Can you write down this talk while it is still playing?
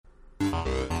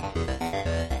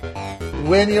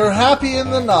when you're happy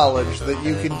in the knowledge that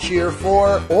you can cheer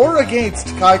for or against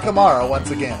Kai Kamara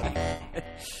once again.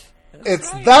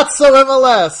 That's So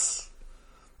MLS,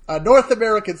 a North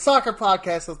American soccer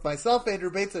podcast with myself, Andrew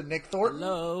Bates, and Nick Thornton.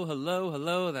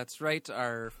 Hello. That's right.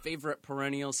 Our favorite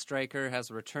perennial striker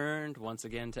has returned once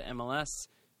again to MLS.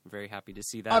 I'm very happy to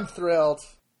see that. I'm thrilled.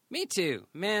 Me too.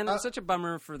 Man, it was such a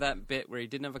bummer for that bit where he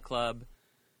didn't have a club.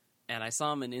 And I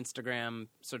saw him on Instagram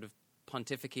sort of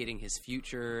pontificating his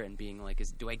future and being like,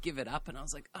 do I give it up? And I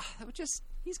was like,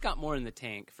 he's got more in the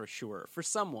tank for sure, for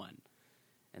someone.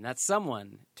 And that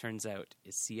someone, turns out,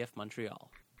 is CF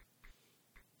Montreal.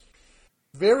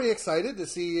 Very excited to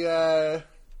see that.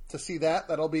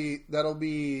 That'll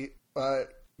be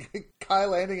Kai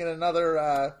landing in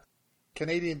another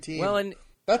Canadian team. Well, and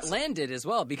landed as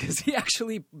well because he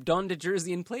actually donned a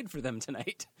jersey and played for them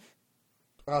tonight.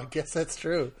 I guess that's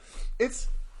true. It's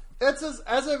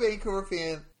as a Vancouver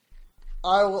fan,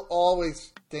 I will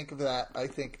always think of that. I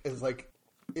think as like,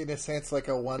 in a sense, like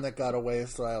a one that got away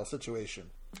style situation.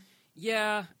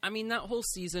 Yeah, I mean that whole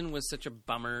season was such a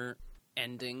bummer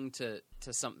ending to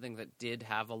something that did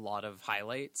have a lot of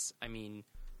highlights. I mean,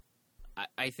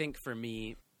 I think for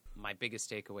me, my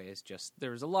biggest takeaway is just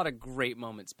there was a lot of great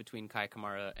moments between Kai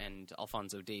Kamara and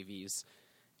Alphonso Davies,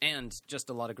 and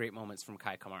just a lot of great moments from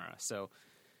Kai Kamara. So.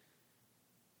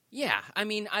 Yeah, I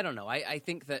mean, I don't know. I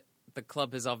think that the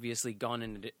club has obviously gone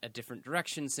in a different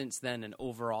direction since then, and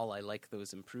overall I like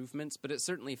those improvements, but it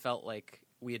certainly felt like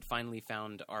we had finally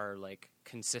found our, like,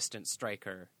 consistent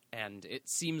striker, and it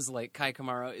seems like Kai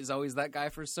Kamara is always that guy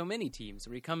for so many teams,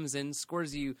 where he comes in,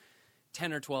 scores you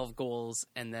 10 or 12 goals,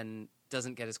 and then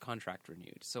doesn't get his contract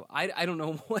renewed. So I don't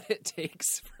know what it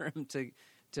takes for him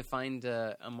to find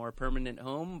a more permanent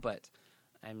home, but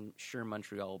I'm sure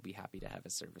Montreal will be happy to have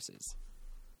his services.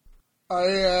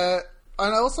 And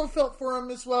I also felt for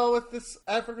him as well with this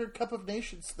Africa Cup of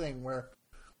Nations thing where,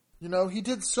 you know, he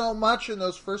did so much in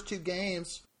those first two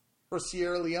games for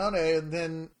Sierra Leone and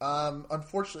then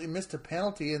unfortunately missed a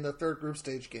penalty in the third group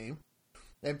stage game.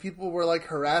 And people were like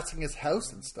harassing his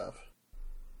house and stuff.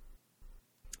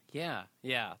 Yeah,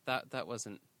 that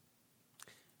wasn't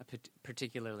a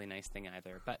particularly nice thing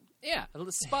either. But yeah, a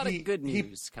spot of good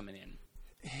news coming in.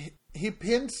 He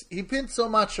pinned so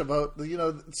much about, you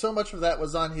know, so much of that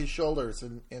was on his shoulders,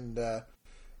 and I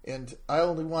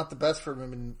only want the best from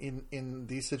him in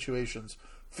these situations.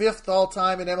 5th all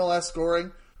time in MLS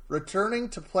scoring, returning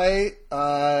to play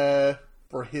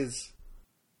for his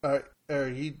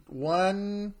he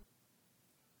won.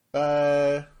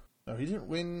 No, he didn't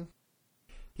win.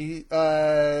 He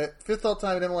 5th all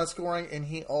time in MLS scoring, and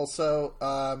he also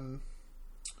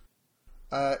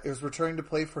is returning to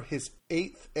play for his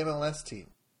 8th MLS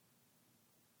team.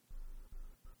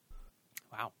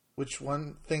 Wow. Which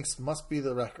one thinks must be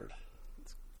the record.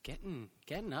 It's getting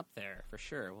up there for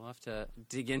sure. We'll have to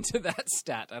dig into that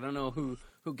stat. I don't know who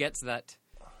gets that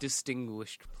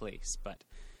distinguished place, but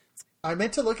I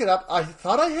meant to look it up. I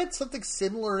thought I had something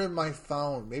similar in my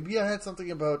phone. Maybe I had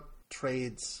something about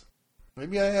trades.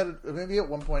 Maybe at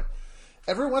one point.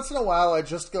 Every once in a while, I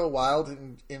just go wild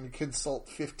and consult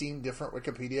 15 different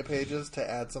Wikipedia pages to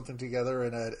add something together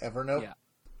in an Evernote. Yeah.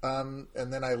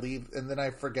 And then I leave, and then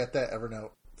I forget that Evernote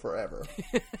forever.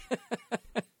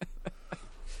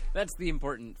 That's the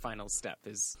important final step,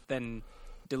 is then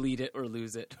delete it or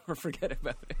lose it or forget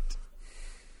about it.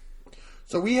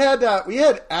 So we had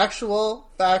actual,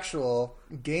 factual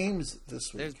games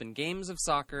this week. There's been games of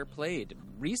soccer played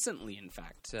recently, in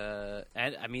fact.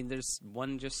 And I mean, there's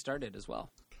one just started as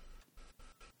well.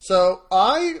 So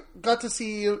I got to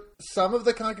see some of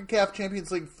the CONCACAF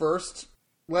Champions League first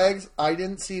legs. I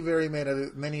didn't see very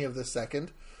many of the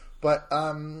second, but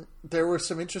there were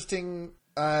some interesting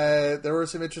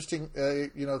things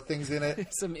in it.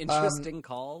 Some interesting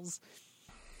calls.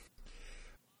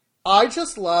 I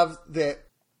just love that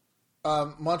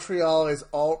Montreal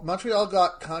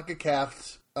got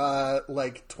CONCACAF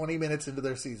like 20 minutes into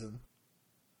their season.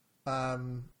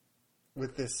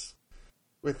 With this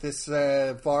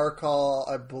VAR call,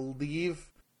 I believe.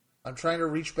 I'm trying to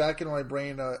reach back in my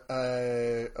brain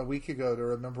a week ago to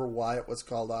remember why it was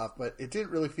called off, but it didn't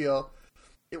really feel.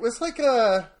 It was like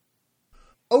it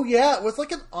was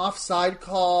like an offside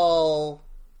call,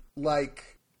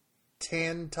 like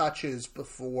 10 touches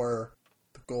before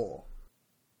the goal.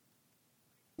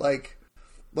 Like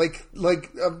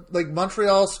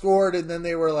Montreal scored, and then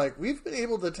they were like, "We've been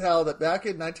able to tell that back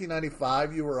in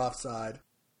 1995 you were offside."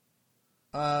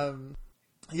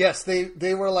 Yes,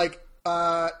 they were like,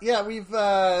 we've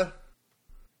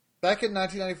back in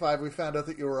 1995 we found out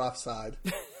that you were offside,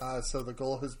 so the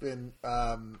goal has been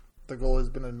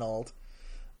annulled.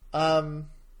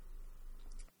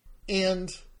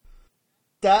 And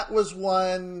that was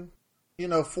one,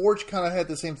 Forge kind of had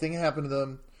the same thing happen to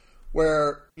them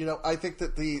where, I think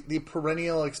that the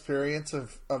perennial experience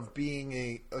of being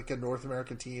a North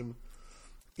American team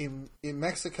in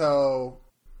Mexico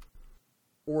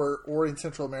or in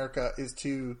Central America is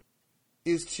to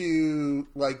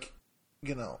like,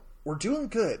 we're doing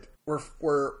good.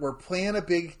 We're playing a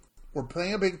big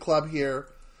club here.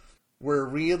 We're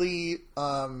really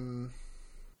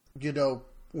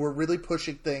we're really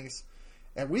pushing things,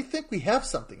 and we think we have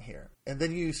something here. And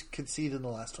then you concede in the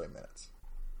last 20 minutes.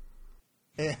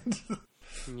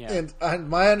 And and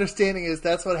my understanding is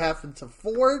that's what happened to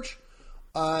Forge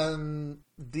on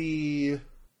the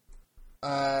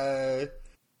and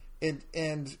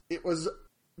it was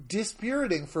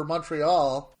dispiriting for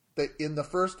Montreal that in the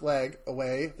first leg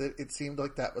away that it seemed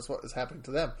like that was what was happening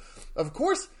to them. Of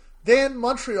course, then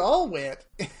Montreal went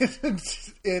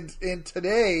and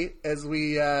today as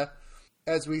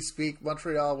we speak,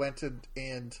 Montreal went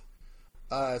and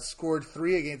scored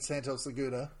 3 against Santos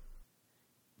Laguna.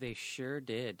 They sure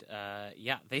did.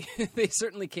 They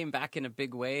certainly came back in a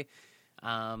big way,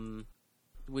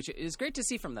 which is great to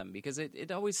see from them because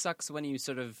it always sucks when you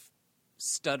sort of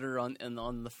stutter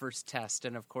on the first test.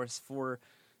 And of course, for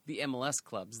the MLS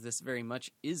clubs, this very much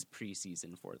is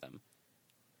preseason for them.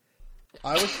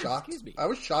 I was shocked. Excuse me. I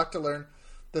was shocked to learn.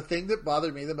 The thing that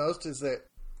bothered me the most is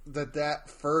that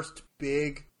first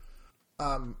big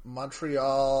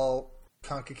Montreal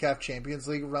CONCACAF Champions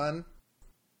League run.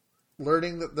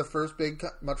 Learning that the first big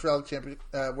Montreal champion,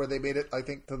 where they made it, I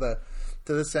think, to the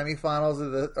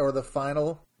semifinals or the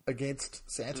final against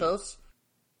Santos.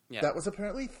 Yeah. That was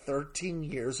apparently 13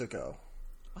 years ago.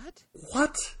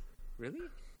 What? Really?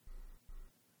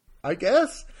 I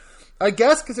guess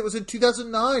because it was in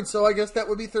 2009, so I guess that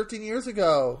would be 13 years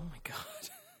ago. Oh my god!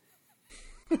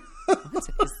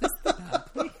 Is this the bad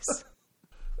place?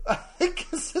 I think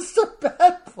this is a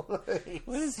bad place.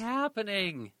 What is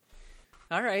happening?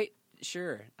 All right.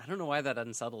 Sure. I don't know why that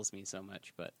unsettles me so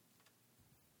much, but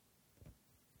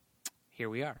here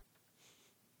we are.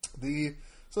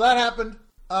 So that happened.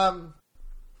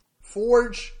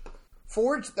 Forge.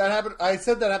 That happened. I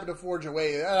said that happened to Forge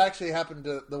away. That actually happened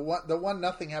to the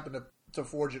 1-0 happened to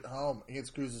Forge at home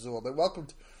against Cruz Azul. They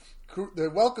welcomed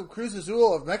Cruz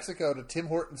Azul of Mexico to Tim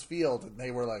Hortons Field, and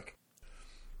they were like,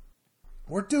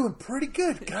 "We're doing pretty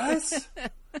good, guys.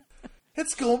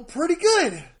 It's going pretty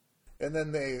good." And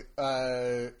then they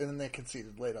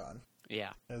conceded late on.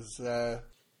 Yeah. As and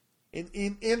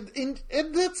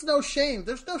that's no shame.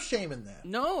 There's no shame in that.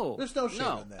 No. There's no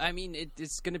shame in that. I mean,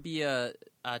 it's going to be a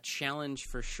challenge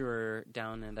for sure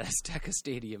down at Azteca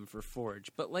Stadium for Forge.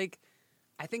 But,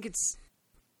 I think it's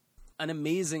an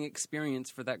amazing experience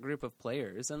for that group of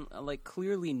players. And,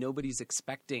 clearly nobody's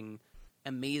expecting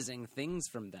amazing things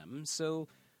from them. So,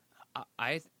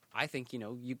 I think,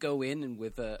 you go in and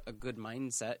with a good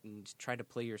mindset and try to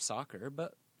play your soccer,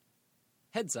 but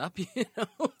heads up,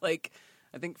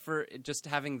 I think for just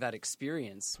having that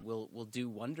experience will do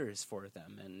wonders for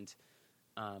them. And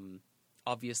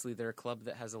obviously they're a club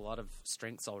that has a lot of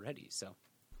strengths already, so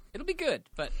it'll be good,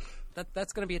 but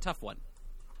that's going to be a tough one.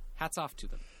 Hats off to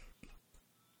them.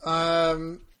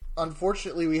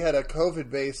 Unfortunately, we had a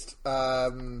COVID-based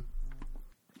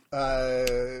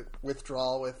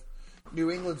withdrawal with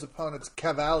New England's opponents,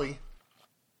 Cavalli,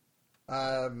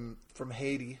 from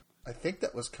Haiti. I think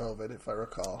that was COVID, if I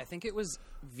recall. I think it was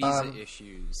visa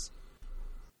issues.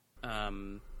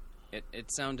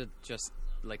 It sounded just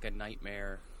like a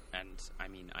nightmare, and I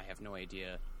mean, I have no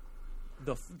idea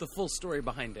the full story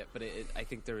behind it, but I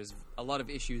think there was a lot of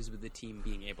issues with the team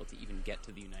being able to even get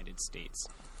to the United States,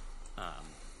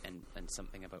 and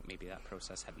something about maybe that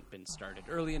process hadn't been started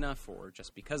early enough, or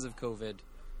just because of COVID,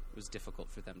 it was difficult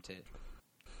for them to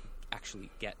actually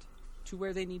get to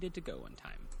where they needed to go on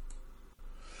time.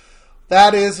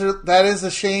 That is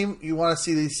a shame. You want to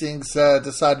see these things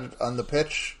decided on the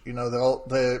pitch.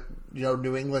 The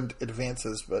New England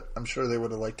advances, but I'm sure they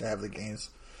would have liked to have the games.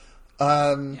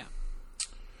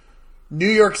 New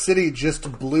York City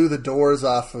just blew the doors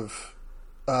off of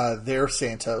their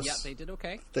Santos. Yeah, they did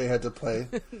okay. They had to play.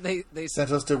 they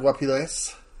Santos de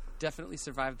Guapiles definitely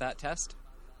survived that test.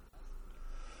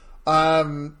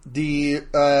 The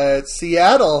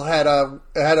Seattle had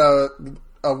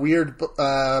a weird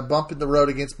bump in the road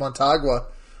against Montagua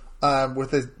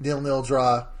with a 0-0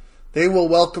 draw. They will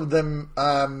welcome them.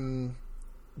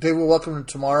 They will welcome them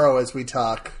tomorrow as we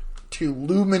talk to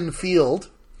Lumen Field.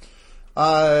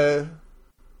 And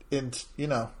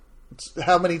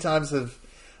how many times have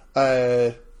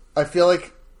I feel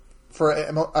like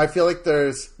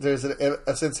there's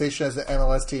a sensation as an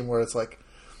MLS team where it's like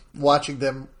watching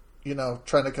them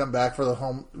trying to come back for the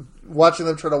home, watching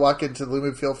them try to walk into the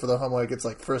Lumen Field for the home like it's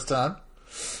like first time.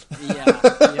 Yeah.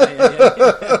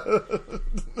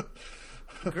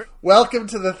 Welcome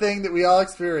to the thing that we all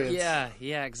experience.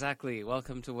 Yeah, exactly.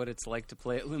 Welcome to what it's like to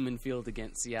play at Lumen Field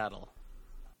against Seattle.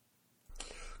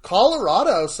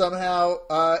 Colorado somehow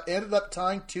ended up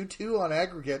tying 2-2 on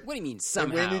aggregate. What do you mean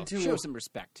somehow? Show some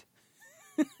respect.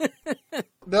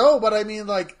 No, but I mean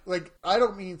like I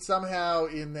don't mean somehow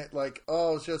in that like,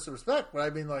 oh, show some respect, but I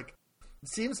mean like it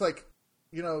seems like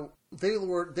they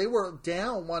were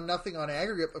down 1-0 on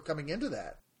aggregate coming into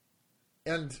that,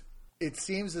 and it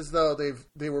seems as though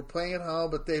they were playing at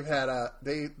home, but they've had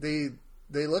they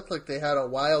looked like they had a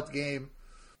wild game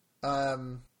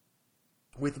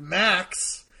with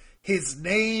Max. His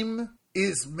name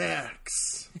is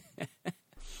Max.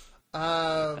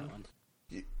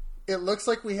 It looks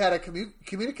like we had a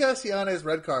Comunicaciones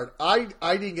red card. I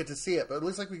didn't get to see it, but it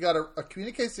looks like we got a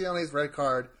Comunicaciones red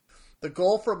card. The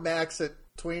goal from Max at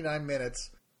 29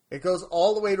 minutes. It goes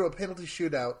all the way to a penalty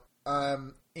shootout.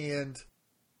 And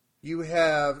you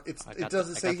have it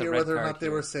doesn't say here whether or not they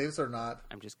were saves or not.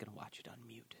 I'm just gonna watch it on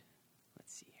mute.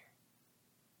 Let's see here.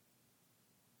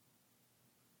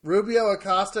 Rubio,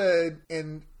 Acosta,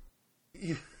 and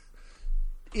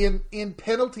in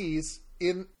penalties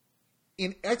in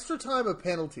extra time of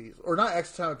penalties, or not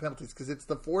extra time of penalties, because it's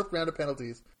the fourth round of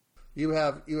penalties. You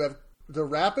have the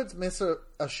Rapids miss a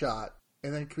shot,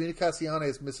 and then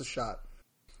Comunicaciones miss a shot,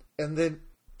 and then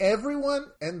everyone,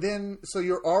 and then so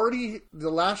the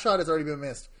last shot has already been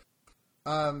missed.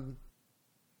 The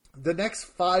next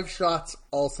 5 shots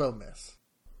also miss,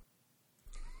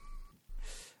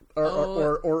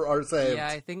 or are saved. Yeah,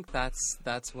 I think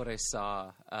that's what I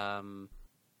saw.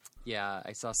 Yeah,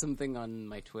 I saw something on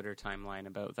my Twitter timeline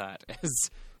about that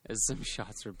as some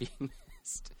shots were being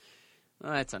missed.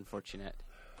 Well, that's unfortunate.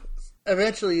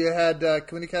 Eventually, you had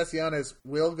Comunicaciones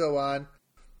will go on,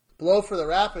 blow for the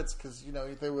Rapids because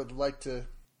they would like to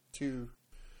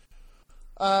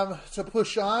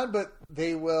push on, but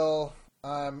they will,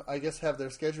 I guess, have their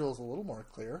schedules a little more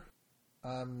clear.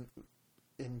 And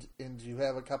you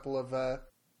have a couple of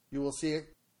you will see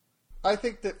it. I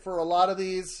think that for a lot of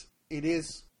these, it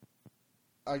is,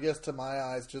 I guess, to my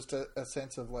eyes, just a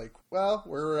sense of like, well,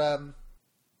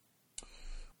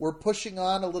 we're pushing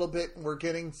on a little bit, and we're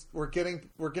getting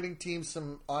teams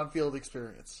some on-field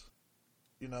experience.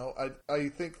 I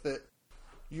think that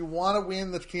you want to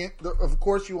win of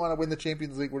course you want to win the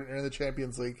Champions League when you're in the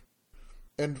Champions League,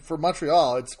 and for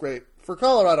Montreal, it's great. For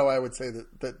Colorado, I would say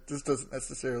that this doesn't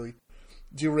necessarily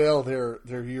derail their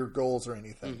year goals or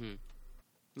anything. Mm-hmm.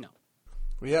 No,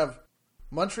 we have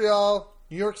Montreal,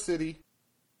 New York City,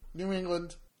 New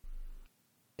England,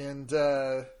 and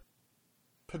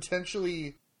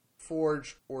potentially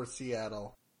Forge or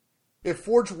Seattle. If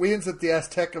Forge wins at the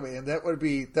Azteca, man, that would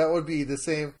be the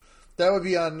same. That would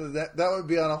be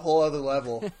on a whole other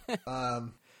level.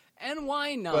 And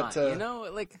why not? But,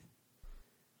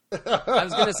 I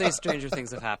was going to say stranger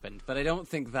things have happened, but I don't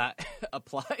think that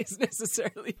applies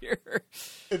necessarily here.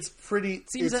 It's pretty.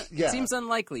 It seems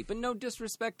unlikely, but no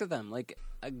disrespect to them.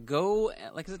 Go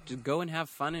and have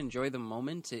fun, enjoy the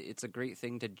moment. It's a great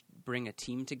thing to bring a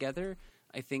team together.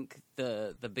 I think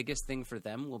the biggest thing for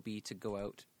them will be to go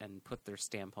out and put their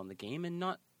stamp on the game and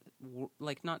not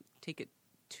take it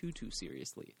too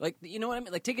seriously. You know what I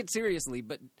mean? Take it seriously,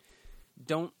 but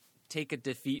don't take a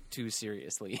defeat too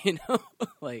seriously.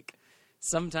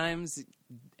 Sometimes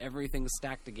everything's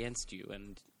stacked against you,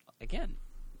 and again,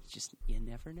 you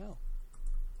never know.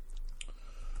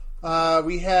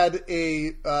 We had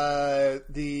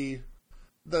the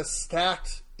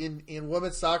stacked in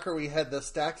women's soccer. We had the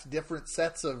stacked different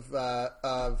sets of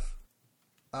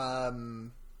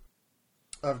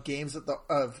games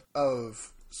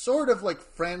of sort of like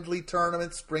friendly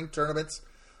tournaments, spring tournaments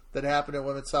that happened in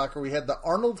women's soccer. We had the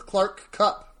Arnold Clark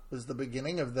Cup was the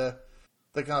beginning of the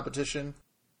competition.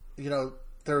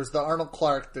 There's the Arnold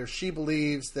Clark, there's She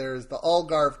Believes, there's the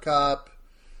Algarve Cup.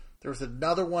 There's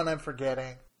another one I'm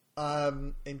forgetting.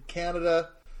 In Canada,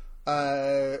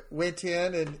 went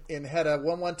in and had a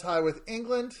 1-1 tie with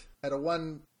England, had a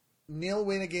 1-0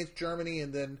 win against Germany,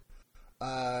 and then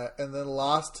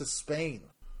lost to Spain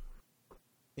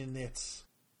in its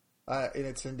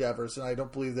endeavors. And I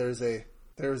don't believe there is a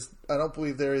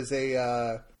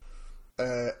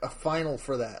final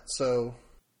for that. So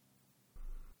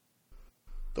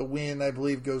the win, I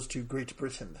believe, goes to Great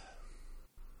Britain.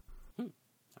 All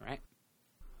right.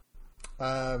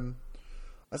 I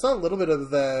saw a little bit of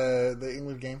the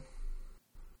England game.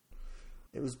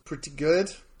 It was pretty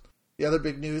good. The other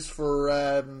big news for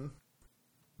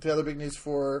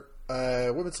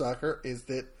women's soccer is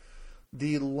that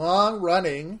the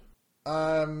long-running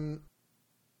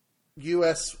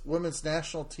U.S. women's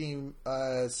national team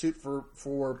suit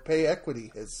for pay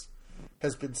equity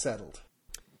has been settled.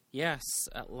 Yes,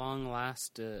 at long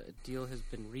last, a deal has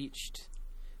been reached.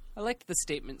 I liked the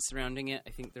statement surrounding it. I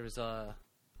think there was a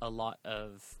lot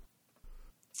of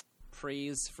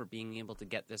praise for being able to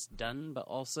get this done, but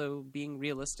also being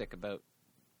realistic about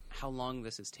how long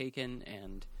this has taken,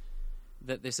 and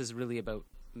that this is really about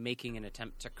making an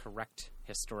attempt to correct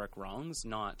historic wrongs,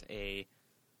 not a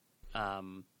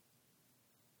what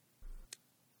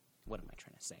am I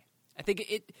trying to say? I think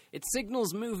it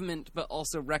signals movement, but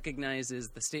also recognizes,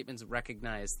 the statements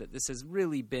recognize that this has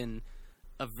really been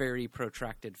a very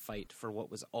protracted fight for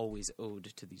what was always owed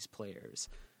to these players.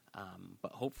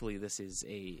 But hopefully this is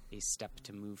a step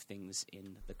to move things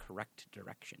in the correct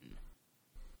direction.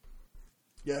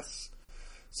 Yes.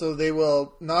 So they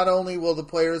will, not only will the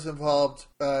players involved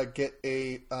get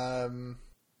a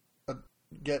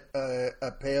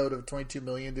payout of $22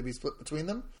 million to be split between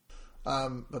them,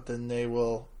 but then they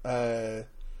will, the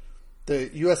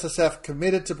USSF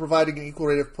committed to providing an equal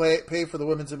rate of pay for the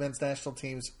women's and men's national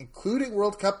teams, including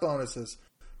World Cup bonuses,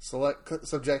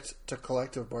 subject to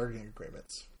collective bargaining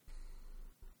agreements.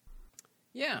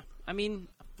 Yeah, I mean,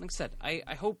 like I said,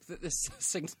 I hope that this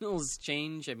signals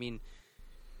change. I mean,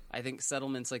 I think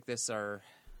settlements like this are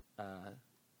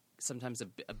sometimes a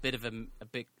bit of a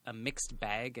mixed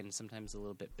bag, and sometimes a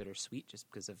little bit bittersweet, just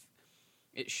because of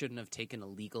it shouldn't have taken a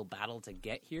legal battle to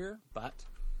get here. But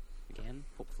again,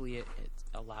 hopefully it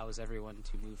allows everyone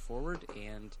to move forward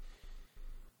and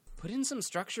put in some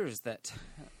structures that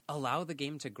allow the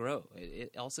game to grow.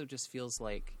 It also just feels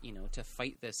like, to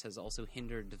fight this has also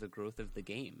hindered the growth of the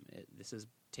game. This has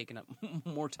taken up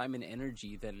more time and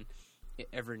energy than it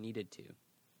ever needed to.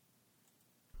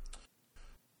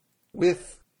 We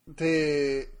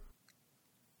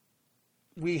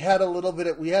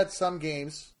had some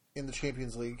games in the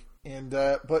Champions League, and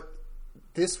but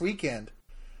this weekend,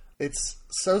 it's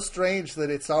so strange that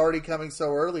it's already coming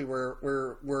so early. We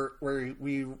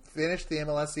finished the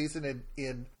MLS season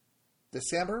in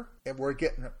December, and we're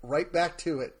getting right back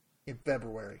to it in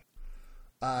February.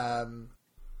 But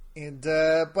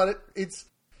it's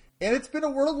been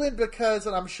a whirlwind because,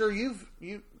 and I'm sure you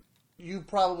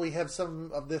probably have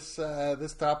some of this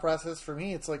thought process. For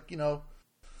me, it's like,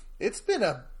 it's been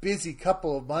a busy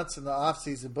couple of months in the off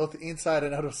season, both inside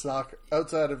and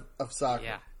outside of soccer.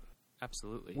 Yeah,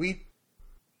 absolutely.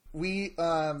 We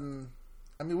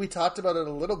talked about it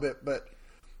a little bit, but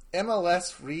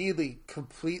MLS really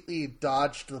completely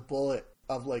dodged the bullet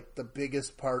of like the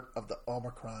biggest part of the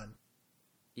Omicron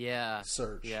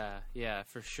surge. Yeah,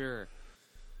 for sure.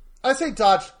 I say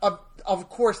dodged. Of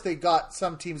course,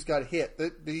 some teams got hit.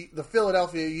 The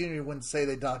Philadelphia Union wouldn't say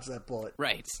they dodged that bullet.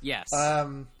 Right. Yes.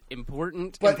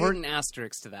 Important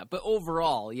asterisks to that. But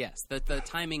overall, yes, the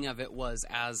timing of it was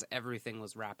as everything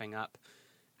was wrapping up,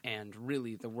 and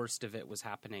really the worst of it was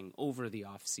happening over the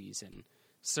off season.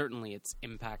 Certainly, it's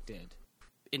impacted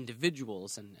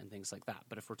individuals and things like that.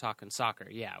 But if we're talking soccer,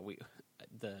 yeah,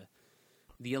 the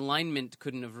alignment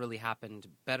couldn't have really happened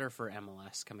better for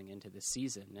MLS coming into this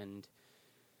season. And,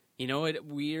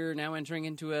 we're now entering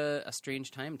into a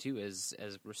strange time, too, as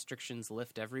restrictions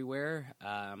lift everywhere,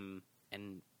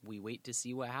 and we wait to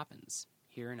see what happens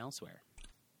here and elsewhere.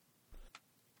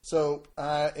 So,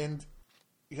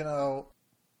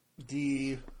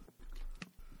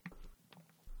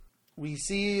 we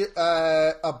see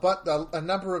a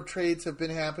number of trades have been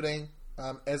happening.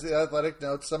 As the Athletic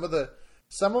notes, some of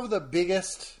the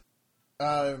biggest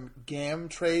GAM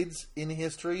trades in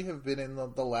history have been in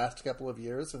the last couple of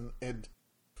years, and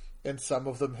some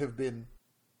of them have been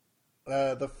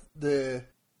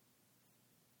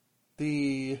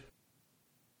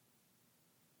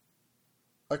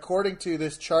according to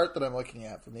this chart that I'm looking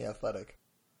at from the Athletic,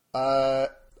 of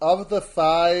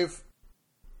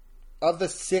the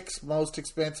 6 most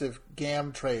expensive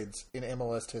GAM trades in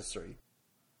MLS history,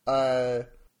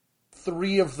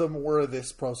 3 of them were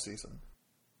this postseason.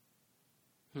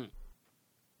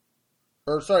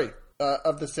 Of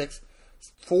the 6,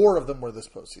 4 of them were this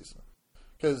postseason.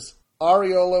 Because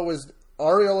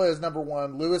Areola is number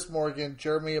 1, Lewis Morgan,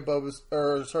 Kasper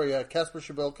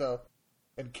Shibilko,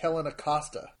 and Kellen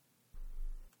Acosta.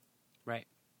 Right.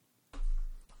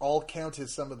 All count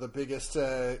as some of the biggest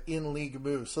in-league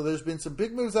moves. So there's been some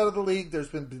big moves out of the league. There's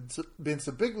been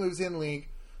some big moves in league.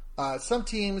 Some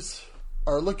teams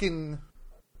are looking,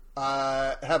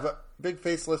 have a big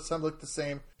facelift. Some look the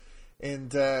same.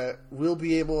 And we'll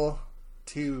be able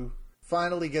to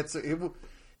finally get...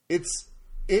 It's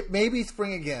it may be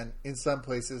spring again in some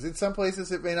places. In some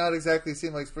places, it may not exactly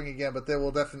seem like spring again, but there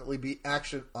will definitely be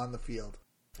action on the field.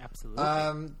 Absolutely.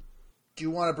 Do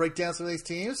you want to break down some of these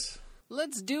teams?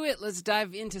 Let's do it. Let's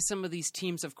dive into some of these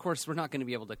teams. Of course, we're not going to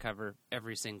be able to cover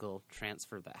every single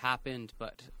transfer that happened,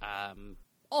 but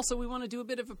also we want to do a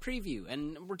bit of a preview,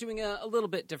 and we're doing a little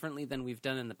bit differently than we've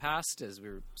done in the past, as we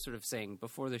were sort of saying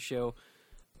before the show.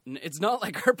 It's not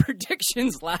like our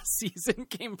predictions last season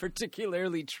came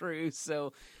particularly true,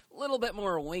 so a little bit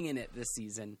more winging it this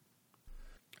season.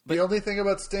 But the only thing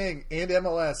about Sting and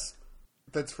MLS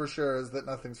that's for sure is that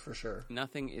nothing's for sure.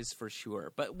 Nothing is for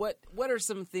sure. But what are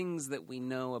some things that we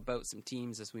know about some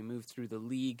teams as we move through the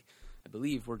league? I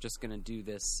believe we're just going to do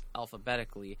this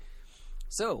alphabetically.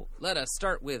 So let us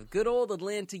start with good old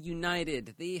Atlanta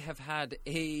United. They have had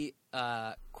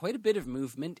quite a bit of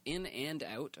movement in and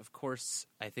out. Of course,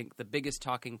 I think the biggest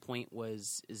talking point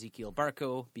was Ezequiel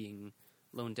Barco being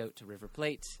loaned out to River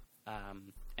Plate,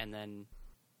 and then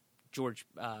George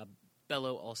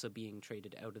Bello also being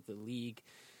traded out of the league,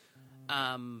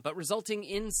 but resulting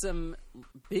in some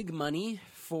big money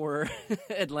for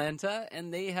Atlanta,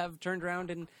 and they have turned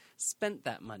around and spent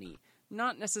that money.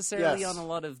 Not necessarily on a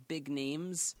lot of big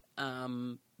names,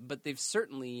 but they've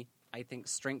certainly, I think,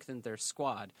 strengthened their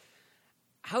squad.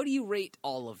 How do you rate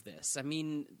all of this? I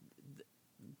mean,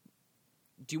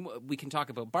 we can talk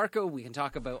about Barco, we can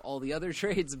talk about all the other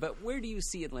trades, but where do you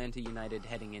see Atlanta United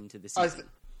heading into the season?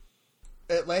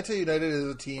 Atlanta United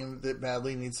is a team that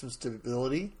badly needs some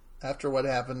stability after what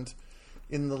happened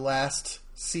in the last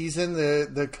season,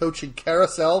 the coaching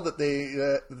carousel that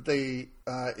they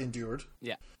endured.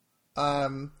 Yeah.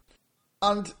 And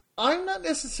I'm not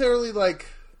necessarily like.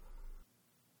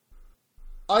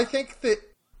 I think that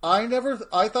I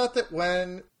thought that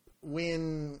when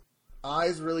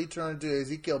eyes really turned to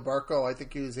Ezequiel Barco, I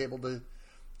think he was able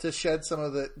to shed some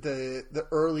of the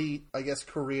early, I guess,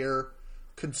 career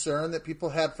concern that people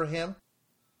had for him.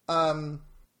 But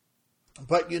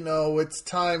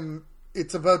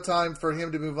it's about time for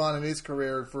him to move on in his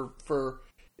career.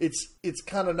 It's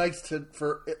kind of nice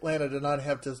for Atlanta to not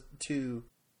have to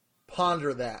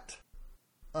ponder that.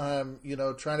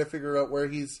 Trying to figure out where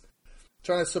he's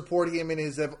trying to support him in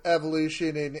his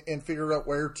evolution and figure out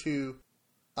where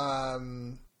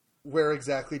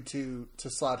exactly to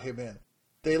slot him in.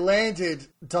 They landed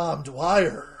Dom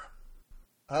Dwyer.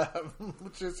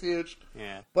 Which is huge.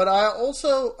 Yeah. But I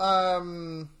also,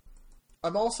 I'm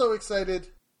also excited.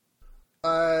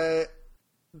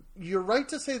 You're right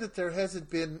to say that there hasn't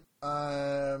been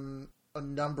a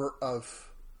number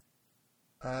of.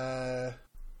 You're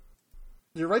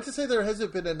right to say there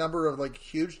hasn't been a number of like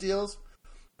huge deals,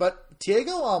 but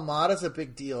Diego Almada's a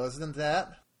big deal, isn't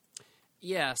that?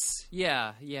 Yes.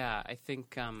 Yeah. I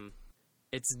think.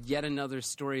 It's yet another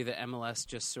story that MLS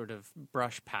just sort of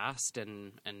brushed past,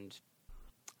 and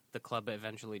the club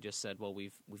eventually just said, "Well,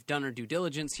 we've done our due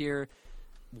diligence here,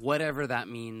 whatever that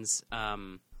means."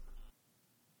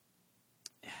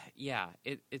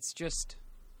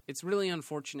 It's really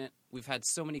unfortunate. We've had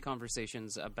so many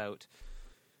conversations about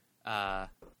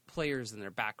players and their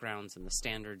backgrounds and the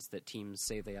standards that teams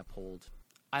say they uphold.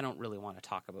 I don't really want to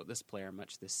talk about this player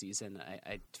much this season.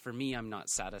 For me, I'm not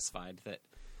satisfied that.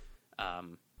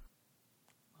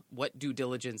 What due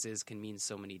diligence is can mean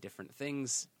so many different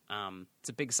things. It's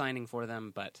a big signing for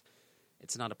them, but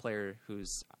it's not a player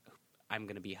who's I'm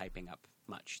going to be hyping up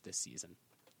much this season.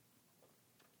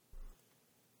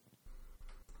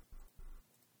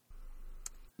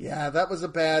 Yeah, that was a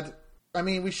bad. I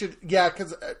mean, we should. Yeah,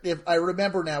 because if I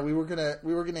remember now, we were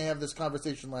gonna have this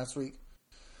conversation last week.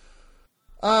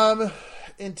 And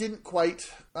didn't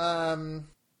quite.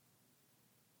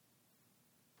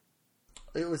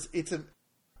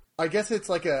 I guess it's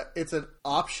an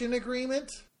option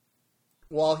agreement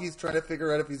while he's trying to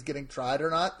figure out if he's getting tried or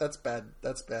not. That's bad.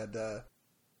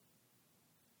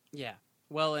 Yeah.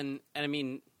 Well, and I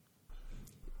mean,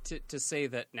 to say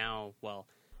that now, well,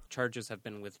 charges have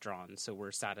been withdrawn, so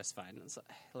we're satisfied. And it's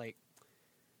like,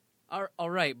 all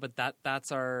right, but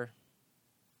that's our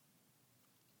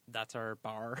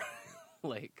bar.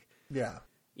 Like, yeah.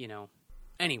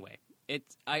 Anyway.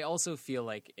 I also feel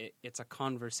like it's a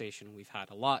conversation we've had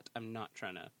a lot. I'm not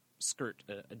trying to skirt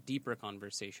a deeper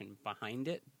conversation behind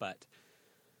it, but,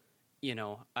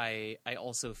 I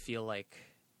also feel like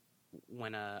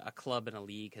when a club and a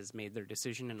league has made their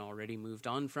decision and already moved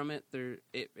on from it,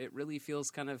 it really feels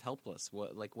kind of helpless.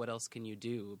 What else can you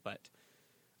do but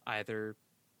either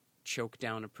choke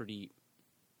down a pretty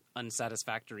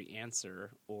unsatisfactory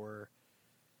answer or,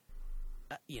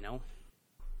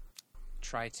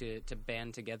 try to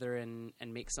band together and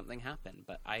make something happen.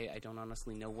 But I don't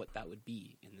honestly know what that would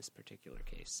be in this particular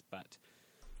case. But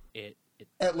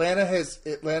Atlanta has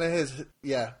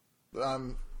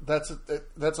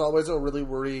that's always a really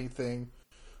worrying thing.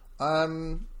 I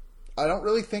don't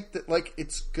really think that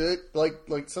it's good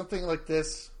like something like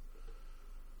this.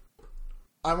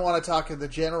 I want to talk in the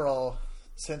general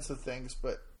sense of things,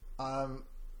 but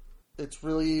it's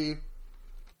really,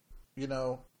 we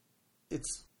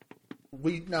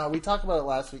talked about it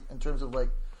last week in terms of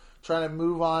trying to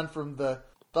move on from the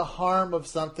harm of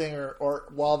something or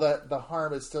while the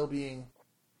harm is still being,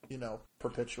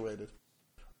 perpetuated.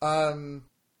 And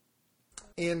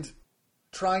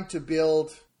trying to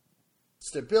build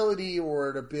stability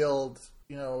or to build,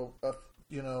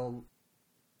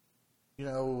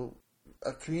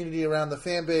 a community around the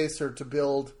fan base or to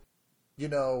build,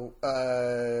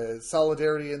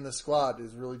 solidarity in the squad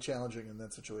is really challenging in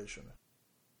that situation.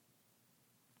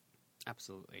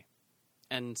 Absolutely.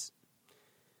 And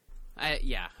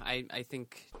I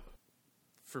think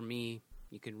for me,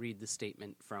 you can read the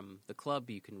statement from the club,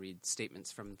 you can read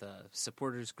statements from the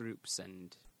supporters groups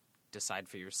and decide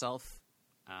for yourself.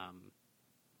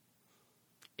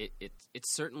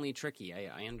 It's certainly tricky.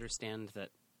 I understand that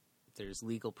there's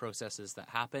legal processes that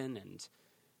happen, and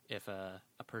if a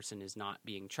person is not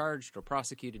being charged or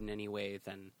prosecuted in any way,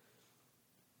 then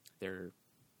they're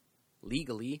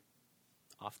legally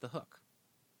off the hook.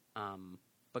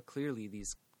 But clearly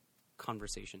these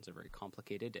conversations are very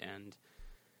complicated, and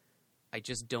I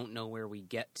just don't know where we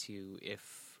get to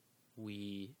if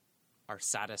we are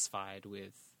satisfied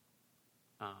with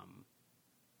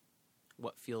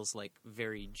what feels like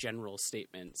very general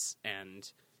statements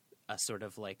and a sort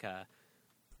of we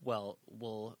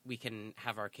can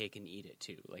have our cake and eat it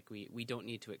too. We don't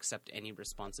need to accept any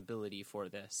responsibility for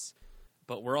this,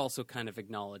 but we're also kind of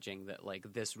acknowledging that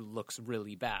this looks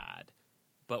really bad,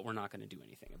 but we're not going to do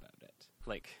anything about it.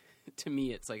 To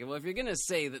me, it's well, if you're going to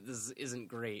say that this isn't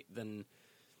great, then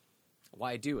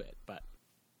why do it? But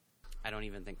I don't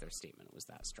even think their statement was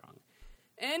that strong.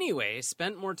 Anyway,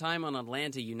 spent more time on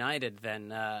Atlanta United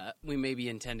than we maybe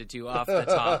intended to off the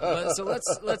top. So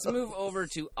let's move over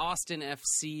to Austin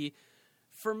FC.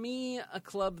 For me, a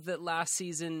club that last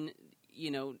season,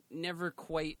 never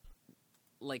quite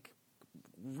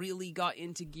really got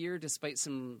into gear despite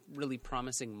some really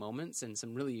promising moments and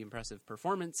some really impressive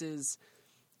performances.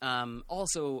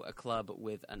 Also a club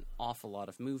with an awful lot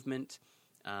of movement.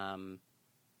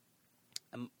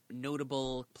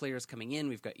 Notable players coming in.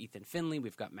 We've got Ethan Finlay.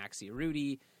 We've got Maxi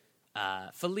Arudi.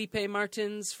 Felipe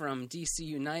Martins from DC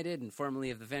United and formerly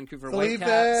of the Vancouver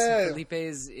Whitecaps.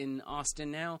 Felipe's in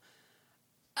Austin now.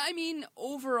 I mean,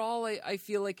 overall, I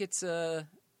feel like it's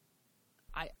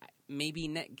maybe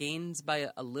net gains by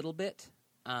a little bit.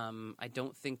 I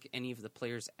don't think any of the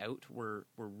players out were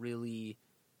really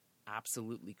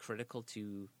absolutely critical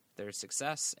to their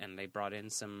success, and they brought in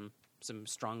some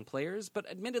strong players, but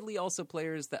admittedly also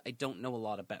players that I don't know a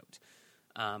lot about.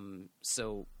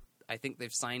 So I think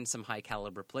they've signed some high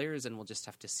caliber players, and we'll just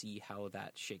have to see how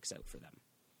that shakes out for them.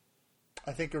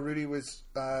 I think Arudi was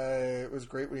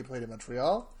great when he played in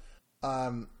Montreal.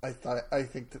 I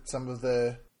think that some of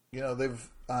the they've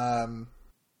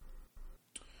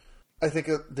I think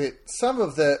that some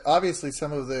of the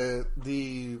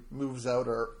moves out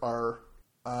are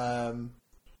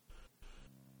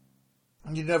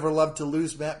you never love to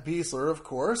lose Matt Besler, of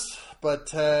course,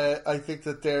 but I think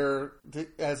that they're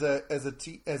as a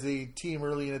team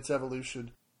early in its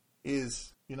evolution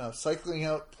is cycling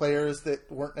out players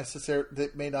that weren't necessary,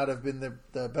 that may not have been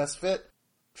the best fit,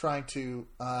 trying to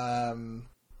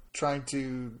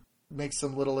make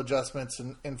some little adjustments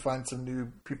and find some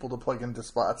new people to plug into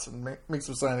spots and make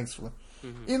some signings from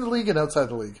in the league and outside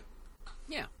the league.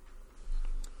 Yeah.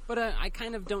 But I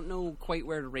kind of don't know quite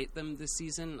where to rate them this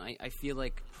season. I feel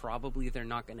like probably they're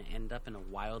not going to end up in a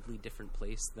wildly different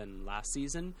place than last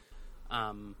season.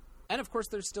 And of course,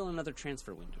 there's still another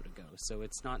transfer window to go. So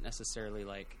it's not necessarily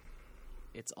like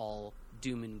it's all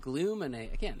doom and gloom. And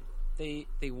again, they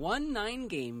won 9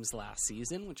 games last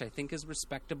season, which I think is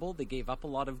respectable. They gave up a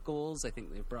lot of goals. I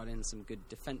think they've brought in some good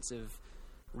defensive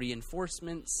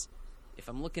reinforcements. If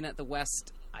I'm looking at the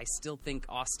West, I still think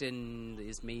Austin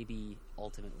is maybe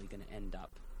ultimately going to end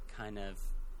up kind of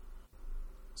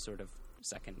sort of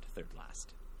second, third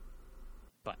last.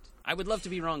 But I would love to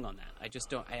be wrong on that. I just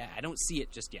don't. I don't see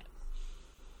it just yet.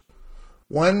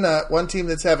 One team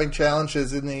that's having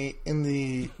challenges in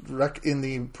the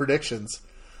predictions.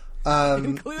 Charlotte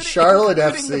including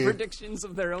FC. The predictions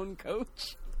of their own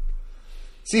coach.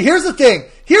 See, here's the thing.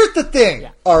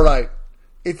 Yeah. All right.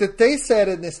 It's that they said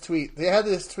in this tweet, they had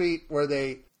this tweet where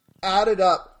they added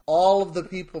up all of the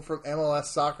people from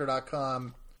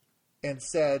MLSsoccer.com and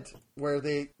said where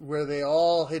they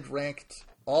all had ranked,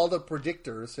 all the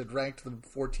predictors had ranked them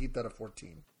 14th out of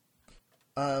 14.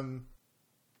 And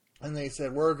they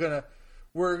said, we're gonna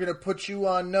put you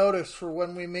on notice for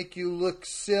when we make you look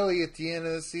silly at the end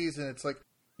of the season. It's like,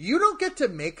 you don't get to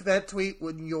make that tweet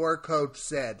when your coach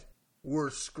said we're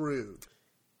screwed.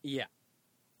 Yeah.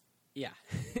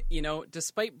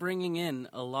 Despite bringing in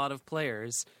a lot of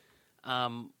players,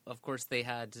 of course they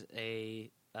had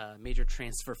a major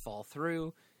transfer fall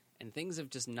through, and things have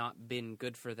just not been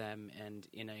good for them. And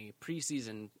in a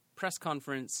preseason press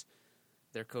conference,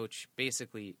 their coach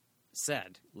basically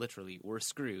said, literally, we're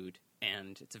screwed,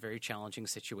 and it's a very challenging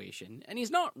situation. And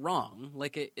he's not wrong.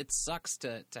 Like, it sucks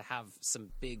to have some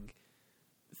big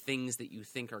things that you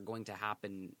think are going to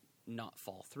happen not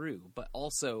fall through. But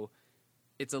also,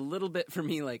 it's a little bit for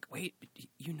me like, wait,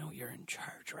 you're in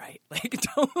charge, right? Like,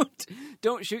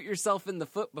 don't shoot yourself in the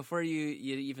foot before you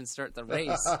even start the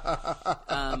race.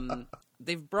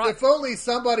 They've brought... If only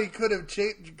somebody could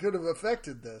have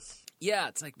affected this. Yeah,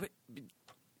 it's like, but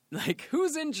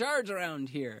who's in charge around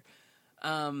here?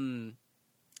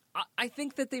 I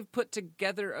think that they've put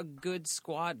together a good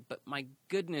squad, but my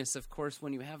goodness, of course,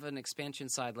 when you have an expansion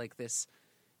side like this,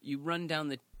 you run down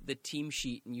the team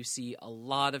sheet and you see a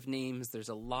lot of names. There's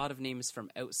a lot of names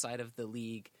from outside of the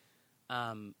league.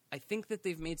 I think that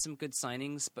they've made some good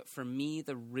signings, but for me,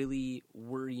 the really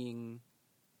worrying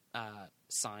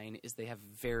sign is they have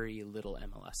very little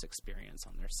MLS experience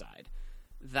on their side.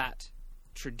 That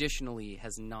traditionally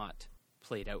has not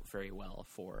played out very well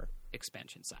for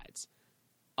expansion sides.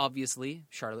 Obviously,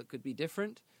 Charlotte could be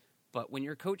different, but when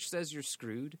your coach says you're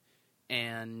screwed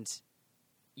and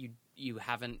you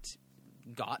haven't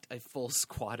got a full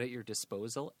squad at your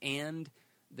disposal and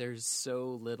there's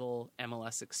so little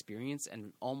MLS experience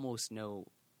and almost no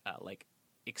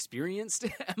experienced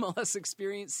MLS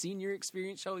experience, senior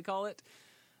experience, shall we call it.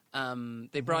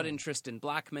 They brought in Tristan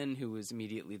Blackman, who was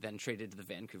immediately then traded to the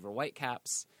Vancouver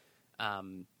Whitecaps.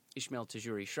 Ishmael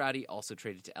Tajuri-Shradi also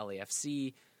traded to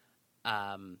LAFC.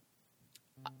 I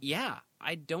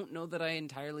don't know that I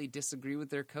entirely disagree with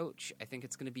their coach. I think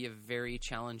it's going to be a very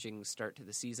challenging start to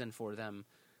the season for them.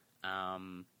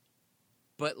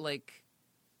 But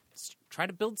try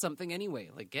to build something anyway.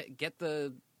 Like get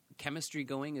the chemistry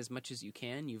going as much as you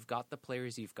can. You've got the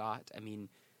players you've got. I mean,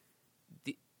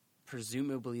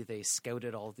 presumably they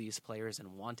scouted all these players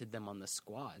and wanted them on the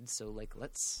squad. So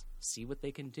let's see what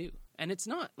they can do. And it's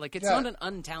not not an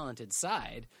untalented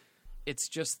side. It's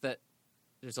just that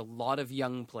there's a lot of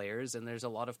young players and there's a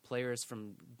lot of players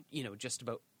from, just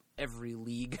about every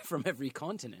league from every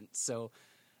continent. So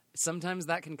sometimes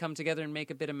that can come together and make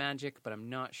a bit of magic, but I'm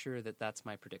not sure that that's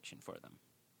my prediction for them.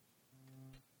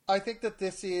 I think that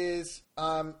this is,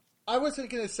 I was going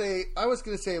to say,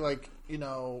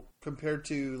 compared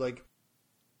to,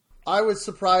 I was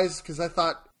surprised because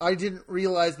I didn't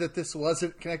realize that this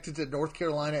wasn't connected to North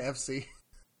Carolina FC.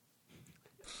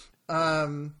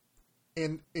 And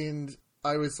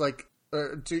I was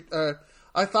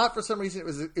I thought for some reason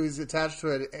it was attached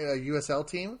to a USL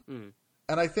team. Mm.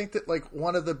 And I think that,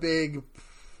 one of the big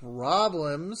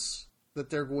problems that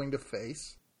they're going to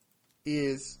face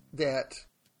is that,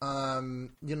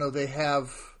 they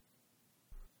have,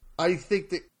 I think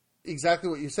that exactly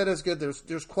what you said is good.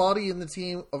 There's quality in the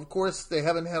team. Of course, they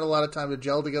haven't had a lot of time to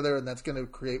gel together, and that's going to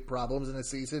create problems in a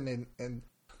season, and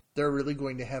they're really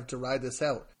going to have to ride this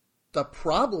out. The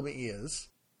problem is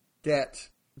that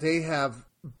they have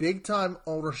big-time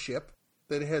ownership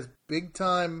that has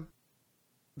big-time,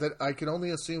 that I can only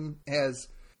assume has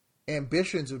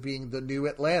ambitions of being the new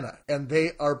Atlanta, and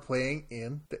they are playing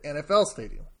in the NFL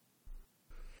stadium.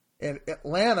 And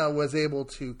Atlanta was able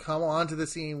to come onto the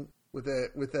scene with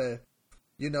a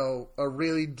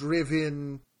really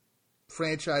driven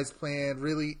franchise plan,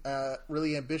 really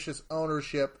ambitious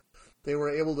ownership. They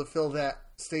were able to fill that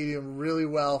stadium really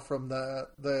well from the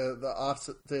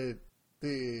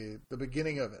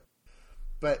beginning of it.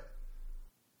 But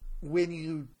when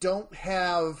you don't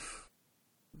have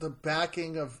the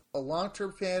backing of a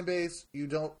long-term fan base,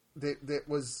 that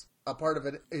was a part of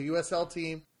a USL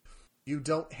team, you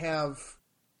don't have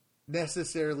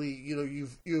necessarily,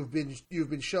 you've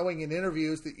been showing in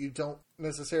interviews that you don't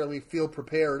necessarily feel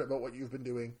prepared about what you've been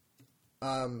doing,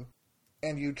 and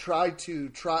you try to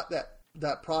trot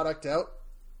that product out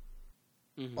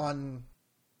on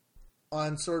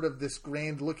sort of this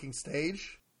grand looking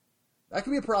stage. That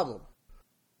can be a problem.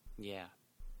 Yeah,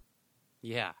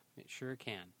 it sure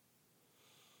can.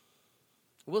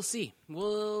 We'll see.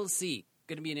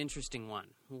 Going to be an interesting one.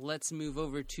 Let's move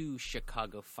over to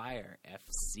Chicago Fire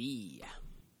FC.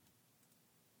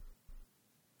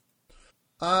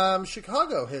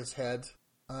 Chicago has had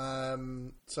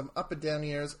some up and down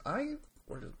years. Where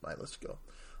did my list go?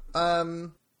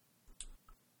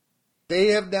 They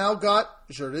have now got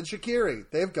Xherdan Shaqiri.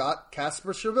 They've got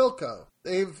Kasper Schmeichel.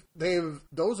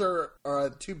 Those are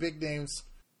two big names.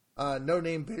 No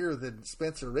name bigger than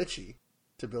Spencer Ritchie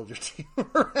to build your team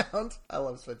around. I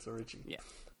love Spencer Ritchie. Yeah.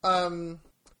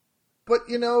 But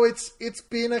it's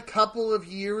been a couple of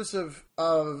years of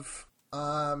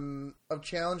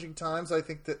challenging times. I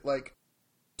think that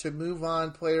to move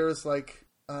on players like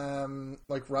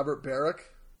Robert Barrack,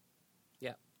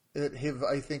 that have,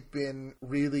 I think, been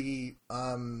really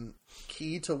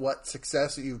key to what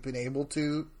success that you've been able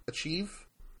to achieve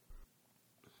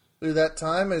through that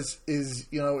time is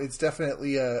it's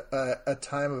definitely a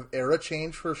time of era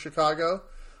change for Chicago.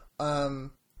 I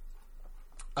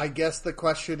guess the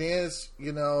question is,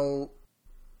 when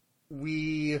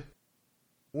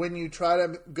you try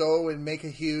to go and make a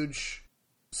huge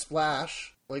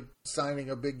splash, like signing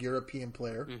a big European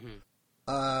player,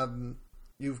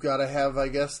 you've got to have, I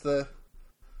guess,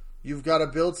 you've got to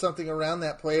build something around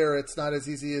that player. It's not as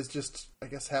easy as just, I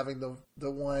guess, having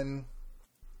the one.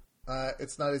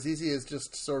 It's not as easy as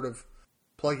just sort of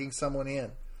plugging someone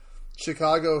in.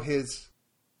 Chicago has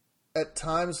at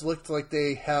times looked like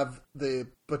they have the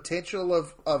potential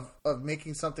of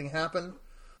making something happen.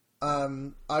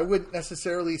 I wouldn't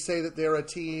necessarily say that they're a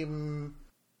team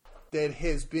that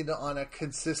has been on a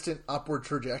consistent upward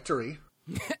trajectory.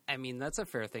 I mean, that's a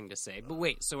fair thing to say. But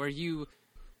wait, so are you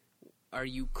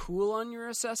cool on your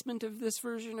assessment of this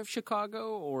version of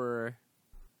Chicago, or?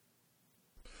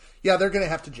 Yeah, they're going to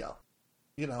have to gel.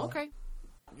 Okay.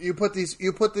 You put these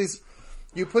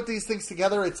things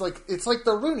together. It's like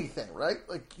the Rooney thing, right?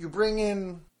 Like you bring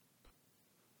in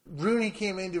Rooney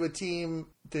came into a team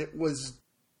that was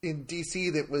in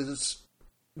DC that was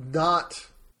not,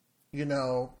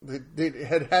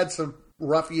 that had some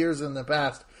rough years in the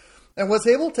past, and was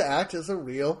able to act as a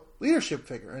real leadership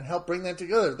figure and help bring that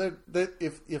together.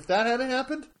 If that hadn't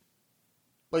happened,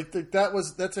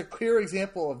 that's a clear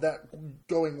example of that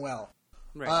going well.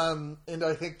 Right. And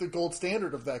I think the gold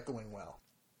standard of that going well.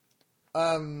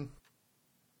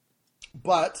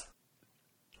 But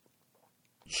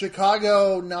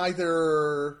Chicago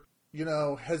neither,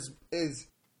 there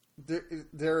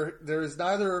is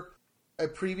neither a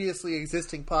previously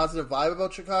existing positive vibe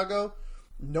about Chicago,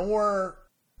 nor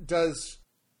does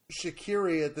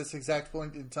Shaqiri at this exact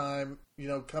point in time,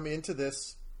 come into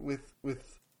this with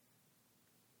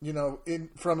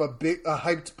from a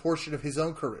hyped portion of his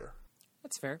own career.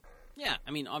 That's fair. Yeah,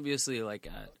 I mean, obviously, like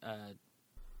a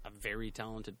very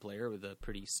talented player with a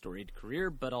pretty storied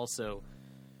career, but also,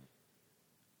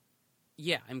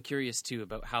 yeah, I'm curious too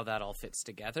about how that all fits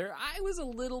together. I was a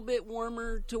little bit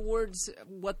warmer towards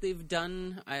what they've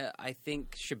done. I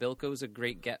think Shabilko's a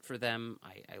great get for them.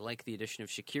 I like the addition of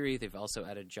Shaqiri. They've also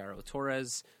added Jaro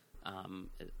Torres on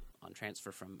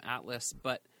transfer from Atlas,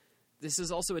 but this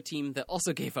is also a team that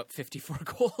also gave up 54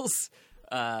 goals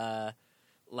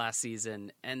last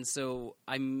season, and so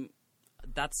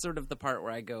that's sort of the part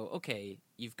where I go, okay,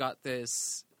 you've got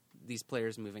these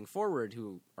players moving forward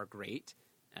who are great,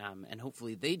 and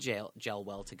hopefully they gel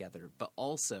well together, but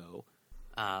also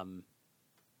have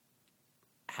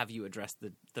you addressed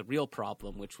the real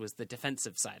problem, which was the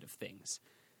defensive side of things.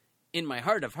 In my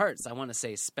heart of hearts, I want to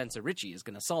say Spencer Ritchie is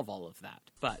going to solve all of that,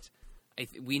 but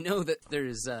we know that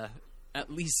there's at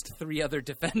least 3 other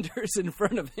defenders in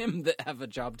front of him that have a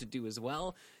job to do as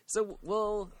well. So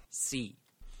we'll see.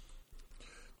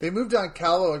 They moved on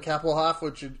Callow and Kappelhoff,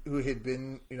 who had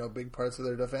been, big parts of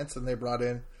their defense, and they brought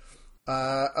in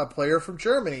a player from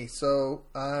Germany. So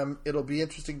it'll be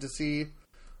interesting to see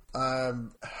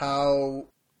how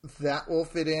that will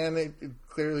fit in.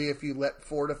 Clearly, if you let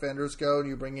 4 defenders go and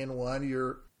you bring in 1,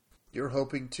 you're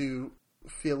hoping to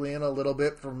fill in a little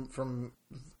bit from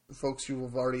folks you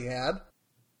have already had,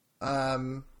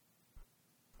 and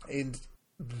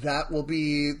that will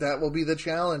be the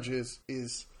challenge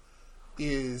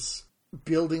is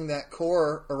building that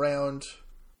core around.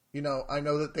 I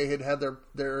know that they had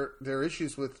their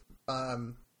issues with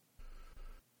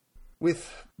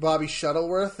Bobby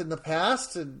Shuttleworth in the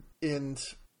past, and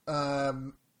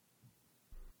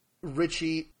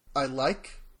Ritchie I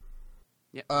like.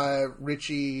 Yep.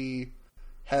 Ritchie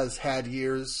has had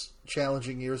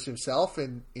challenging years himself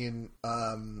in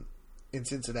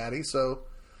Cincinnati, so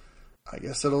I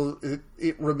guess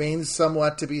it remains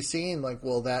somewhat to be seen. Like,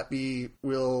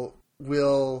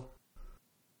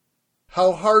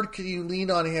 how hard can you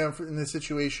lean on him in this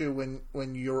situation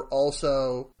when you're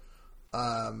also,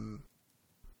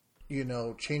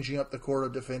 changing up the core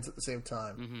of defense at the same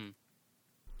time? Mm-hmm.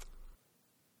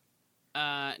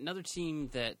 Another team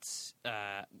that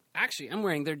actually I'm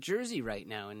wearing their jersey right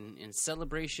now in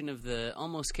celebration of the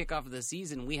almost kickoff of the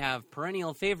season. We have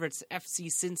perennial favorites FC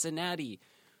Cincinnati,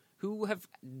 who have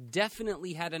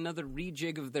definitely had another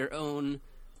rejig of their own.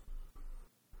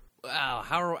 Wow,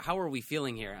 how are we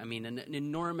feeling here? I mean, an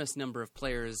enormous number of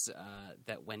players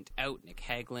that went out: Nick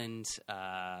Hagland,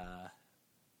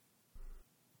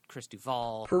 Chris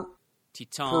Duval,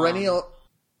 Titon.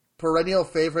 Perennial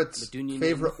favorites. Medunjanin.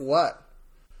 Favorite what?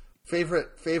 Favorite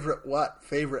what?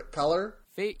 Favorite color?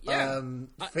 Favorite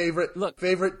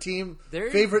team.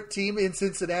 Favorite team in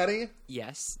Cincinnati?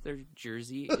 Yes, their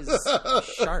jersey is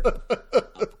sharp,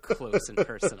 up close and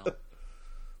personal.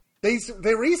 They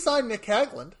re-signed Nick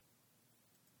Hagland.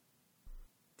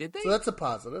 Did they? So that's a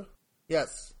positive.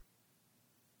 Yes.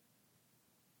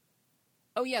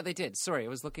 Oh yeah, they did. Sorry, I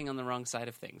was looking on the wrong side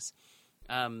of things.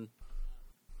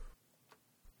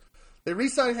 They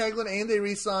re-signed Hagland and they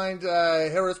re-signed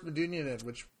Harris Medunjanin,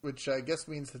 which I guess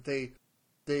means that they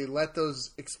let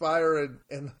those expire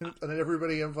and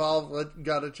everybody involved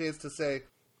got a chance to say,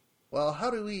 well, how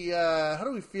do we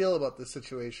feel about this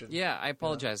situation? Yeah, I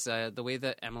apologize. The way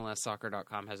that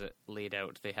MLSsoccer.com has it laid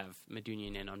out, they have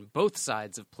Medunjanin on both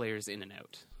sides of players in and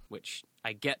out, which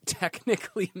I get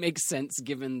technically makes sense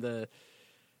given the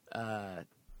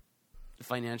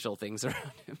financial things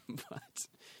around him. But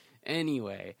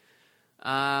anyway.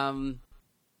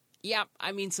 Yeah,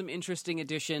 I mean, some interesting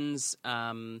additions,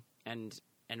 and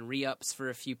re-ups for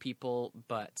a few people,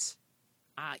 but,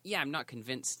 yeah, I'm not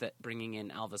convinced that bringing in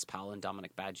Alvis Powell and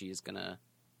Dominic Badgie is gonna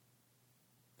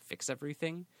fix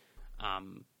everything.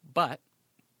 But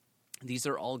these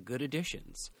are all good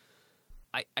additions.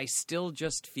 I still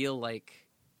just feel like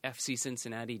FC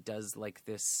Cincinnati does like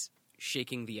this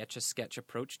shaking the Etch-a-Sketch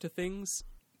approach to things,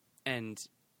 and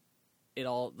it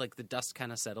all, like, the dust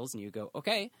kind of settles and you go,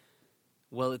 okay,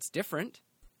 well, it's different,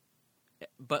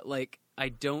 but, like, I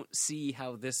don't see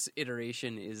how this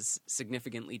iteration is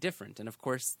significantly different. And of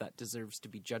course that deserves to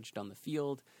be judged on the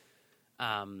field.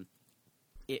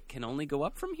 It can only go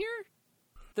up from here.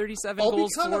 37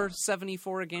 goals for,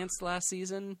 74 against last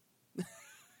season.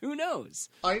 Who knows?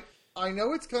 I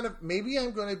know it's kind of, maybe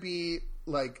I'm going to be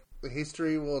like, the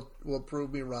history will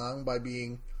prove me wrong by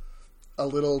being a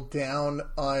little down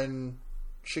on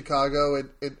Chicago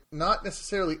and not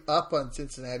necessarily up on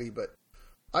Cincinnati, but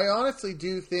I honestly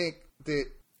do think that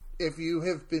if you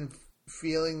have been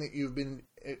feeling that you've been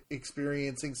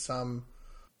experiencing some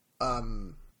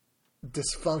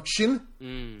dysfunction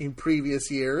in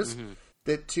previous years,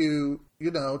 that to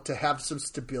have some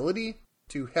stability,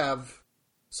 to have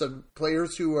some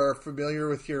players who are familiar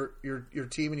with your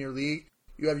team and your league,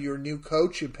 you have your new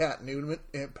coach in Pat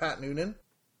Noonan.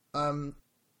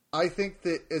 I think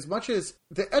that as much as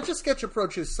the Etch-a-Sketch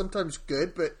approach is sometimes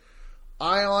good, but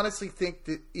I honestly think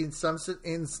that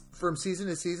from season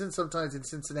to season, sometimes in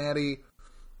Cincinnati,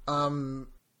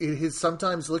 it has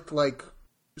sometimes looked like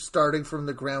starting from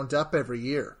the ground up every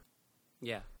year.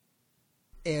 Yeah.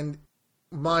 And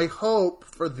my hope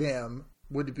for them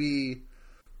would be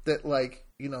that, like,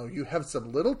 you have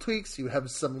some little tweaks, you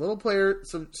have some little players,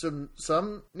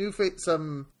 some new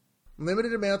some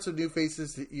limited amounts of new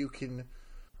faces that you can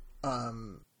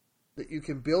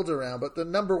build around. But the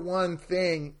number one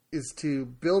thing is to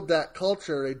build that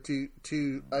culture and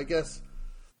to I guess,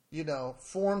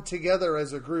 form together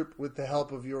as a group with the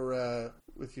help of your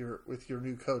with your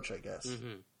new coach, I guess.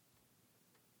 Mm-hmm.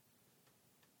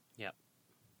 Yep.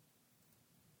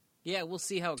 Yeah, we'll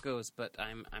see how it goes, but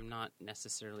I'm not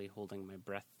necessarily holding my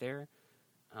breath there.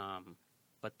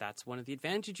 But that's one of the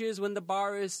advantages when the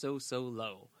bar is so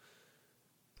low.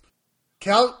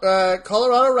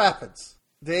 Colorado Rapids.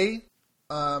 They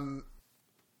were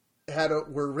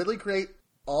really great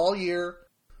all year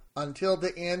until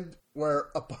the end, where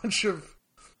a bunch of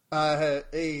a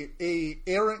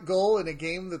errant goal in a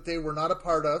game that they were not a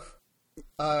part of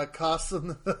cost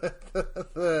them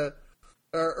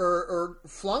or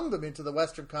flung them into the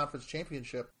Western Conference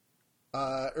Championship,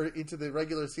 or into the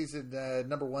regular season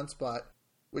number one spot,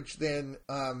 which then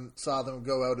saw them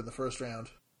go out in the first round.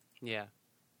 Yeah.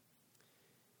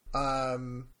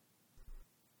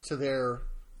 So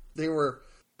they were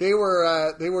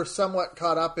somewhat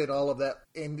caught up in all of that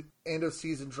end of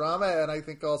season drama, and I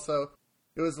think also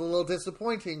it was a little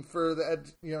disappointing for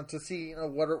to see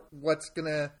what's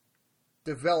gonna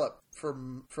develop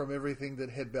from everything that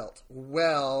had built.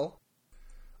 Well,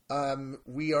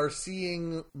 we are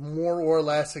seeing more or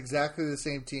less exactly the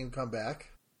same team come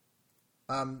back.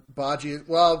 Badgie,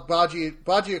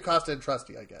 Acosta, and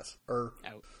Trusty, I guess, are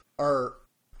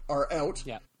out.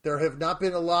 Yeah. There have not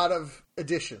been a lot of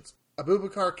additions.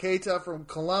 Abubakar Keita from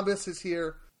Columbus is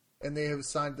here. and they have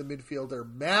signed the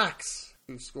midfielder Max,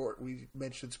 who scored in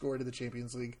the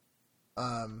Champions League.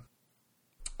 And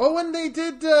they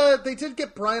did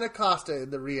get Brian Acosta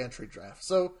in the re-entry draft.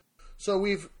 So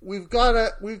we've got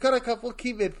a couple of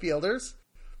key midfielders.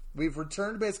 We've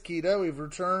returned Mesquita, we've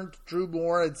returned Drew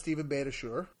Moore and Steven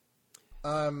Beitashour.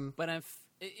 But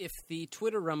if the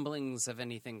Twitter rumblings have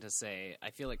anything to say,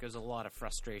 I feel like there's a lot of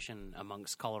frustration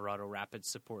amongst Colorado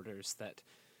Rapids supporters that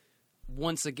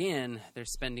once again they're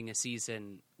spending a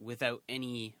season without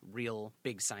any real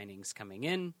big signings coming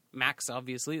in. Max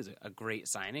obviously is a great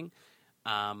signing,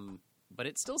 but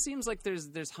it still seems like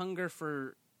there's hunger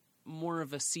for more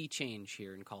of a sea change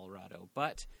here in Colorado.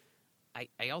 But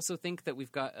I also think that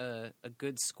we've got a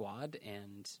good squad,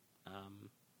 and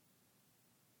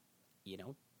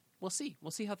we'll see.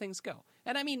 We'll see how things go.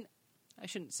 And I mean, I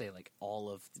shouldn't say like all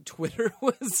of Twitter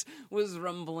was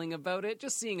rumbling about it.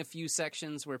 Just seeing a few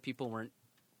sections where people weren't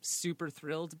super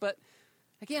thrilled. But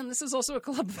again, this is also a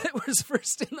club that was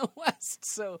first in the West,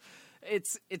 so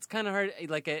it's kind of hard.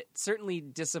 Like a certainly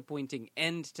disappointing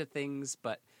end to things,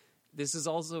 but this is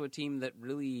also a team that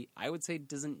really, I would say,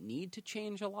 doesn't need to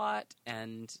change a lot.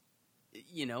 And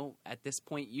at this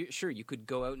point, you could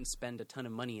go out and spend a ton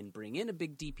of money and bring in a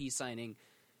big DP signing.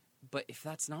 But if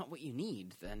that's not what you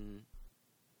need, then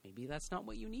maybe that's not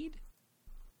what you need.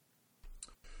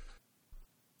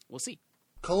 We'll see.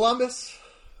 Columbus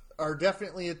are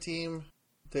definitely a team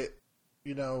that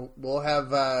will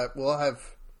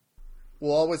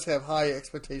always have high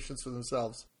expectations for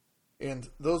themselves, and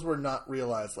those were not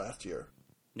realized last year.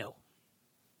 No,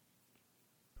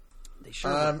 they sure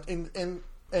weren't.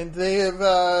 And they have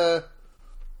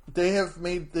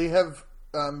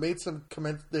made some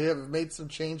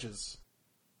changes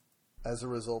as a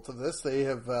result of this.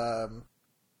 They've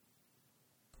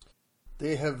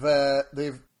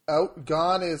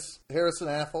gone as Harrison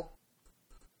Affle,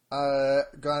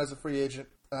 gone as a free agent.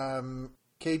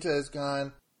 Keita is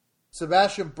gone.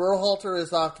 Sebastian Berhalter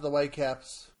is off to the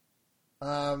Whitecaps,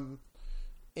 and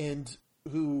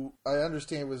who I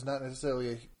understand was not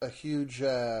necessarily a huge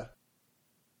deal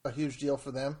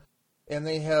for them. And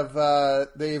they've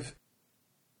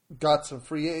got some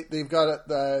free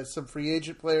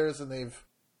agent players, and they've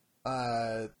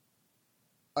I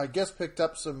guess picked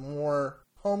up some more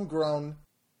homegrown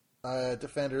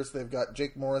defenders. They've got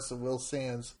Jake Morris and Will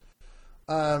Sands.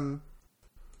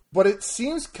 But it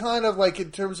seems kind of like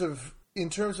in terms of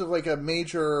like a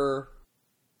major.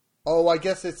 Oh, I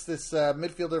guess it's this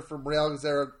midfielder from Real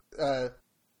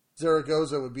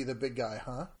Zaragoza would be the big guy,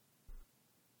 huh?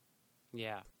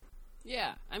 Yeah.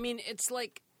 I mean, it's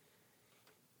like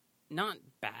not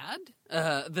bad,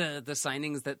 the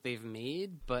signings that they've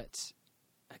made, but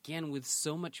again, with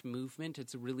so much movement,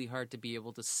 it's really hard to be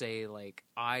able to say, like,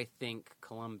 I think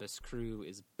Columbus Crew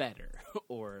is better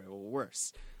or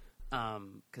worse,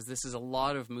 because this is a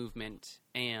lot of movement,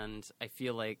 and I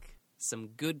feel like some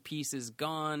good pieces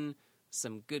gone,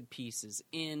 some good pieces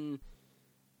in.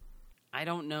 I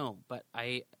don't know, but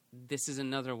this is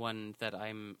another one that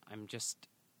I'm just.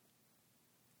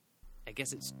 I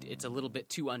guess it's a little bit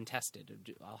too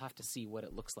untested. I'll have to see what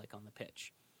it looks like on the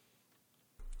pitch.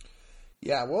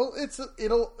 Yeah, well,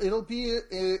 it'll be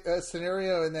a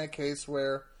scenario in that case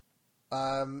where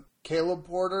Caleb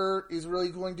Porter is really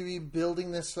going to be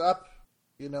building this up.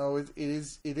 It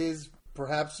is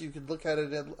perhaps you could look at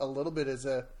it a little bit as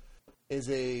a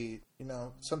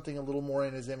something a little more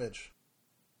in his image.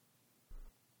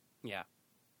 Yeah.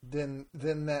 Than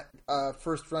that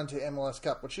first run to MLS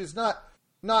Cup, which is not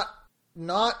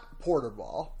Porter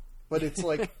ball, but it's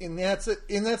like in that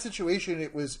situation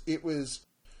it was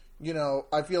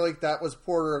I feel like that was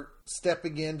Porter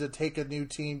stepping in to take a new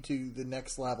team to the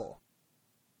next level.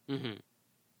 Mm-hmm.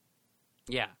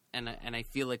 Yeah, and I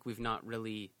feel like we've not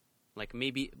really, like,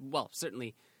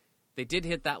 certainly they did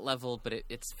hit that level, but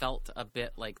it's felt a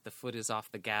bit like the foot is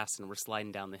off the gas and we're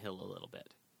sliding down the hill a little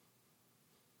bit.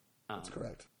 That's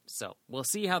correct. So we'll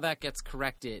see how that gets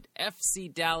corrected.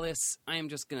 FC Dallas, I am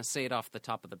just going to say it off the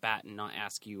top of the bat and not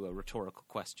ask you a rhetorical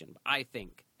question. But I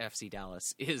think FC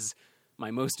Dallas is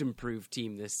my most improved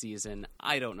team this season.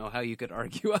 I don't know how you could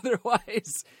argue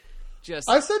otherwise.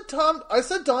 I said Dom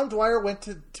Dwyer went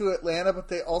to Atlanta, but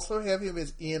they also have him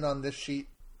as Ian on this sheet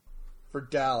for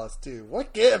Dallas too.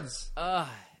 What gives?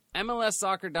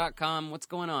 MLSsoccer.com, what's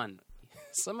going on?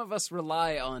 Some of us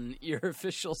rely on your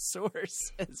official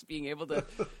source as being able to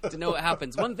know what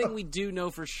happens. One thing we do know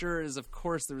for sure is, of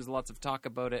course, there was lots of talk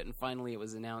about it, and finally it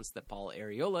was announced that Paul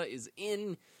Arriola is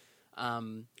in.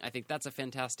 I think that's a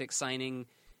fantastic signing.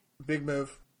 Big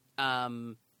move.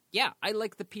 yeah, I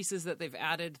like the pieces that they've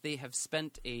added. They have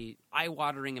spent a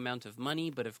eye-watering amount of money,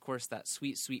 but of course that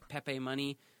sweet, sweet Pepe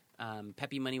money.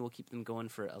 Pepe money will keep them going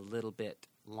for a little bit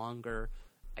longer.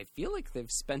 I feel like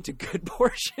they've spent a good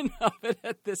portion of it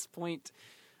at this point.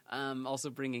 Also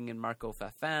bringing in Marco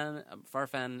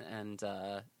Farfan and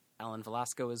Alan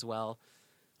Velasco as well.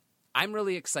 I'm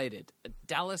really excited.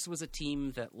 Dallas was a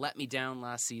team that let me down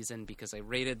last season because I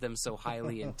rated them so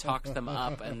highly and talked them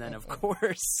up, and then of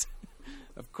course,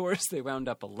 they wound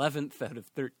up 11th out of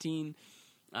 13.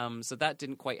 So that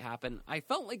didn't quite happen. I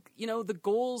felt like, the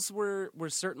goals were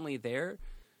certainly there,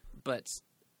 but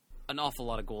an awful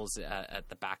lot of goals at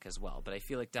the back as well. But I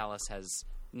feel like Dallas has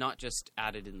not just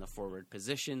added in the forward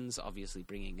positions, obviously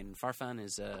bringing in Farfan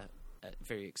is a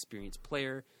very experienced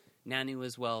player, Nanu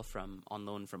as well on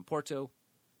loan from Porto.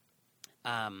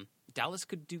 Dallas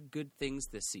could do good things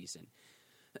this season.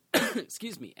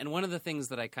 Excuse me. And one of the things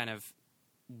that I kind of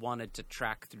wanted to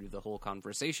track through the whole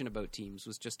conversation about teams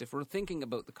was just, if we're thinking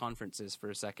about the conferences for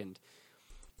a second,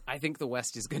 I think the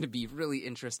West is going to be really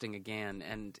interesting again,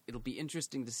 and it'll be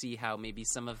interesting to see how maybe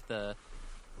some of the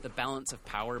balance of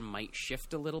power might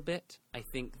shift a little bit. I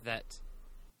think that,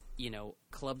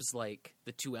 clubs like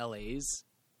the two LAs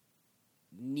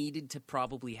needed to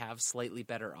probably have slightly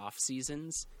better off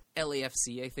seasons.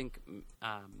 LAFC, I think,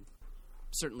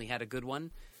 certainly had a good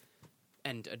one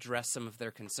and addressed some of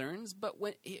their concerns. But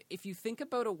if you think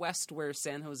about a West where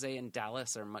San Jose and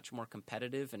Dallas are much more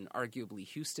competitive, and arguably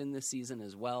Houston this season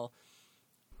as well,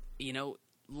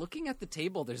 looking at the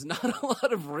table, there's not a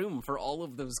lot of room for all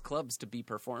of those clubs to be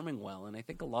performing well. And I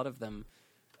think a lot of them,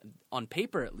 on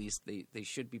paper at least, they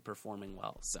should be performing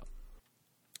well. So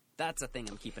that's a thing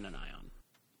I'm keeping an eye on.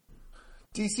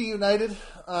 DC United,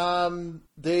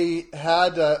 they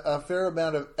had a fair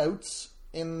amount of outs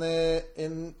in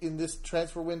this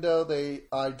transfer window.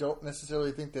 I don't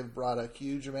necessarily think they've brought a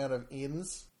huge amount of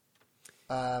ins.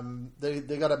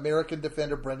 They got American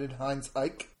defender Brendan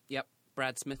Hines-Ike. Yep,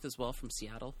 Brad Smith as well from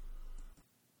Seattle.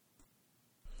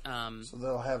 So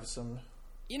they'll have some,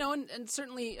 and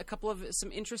certainly a couple of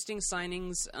some interesting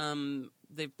signings.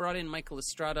 They've brought in Michael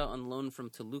Estrada on loan from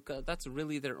Toluca. That's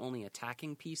really their only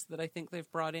attacking piece that I think they've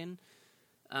brought in.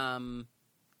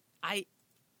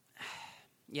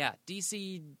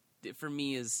 DC for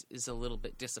me is a little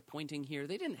bit disappointing here.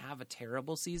 They didn't have a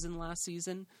terrible season last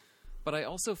season, but I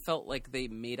also felt like they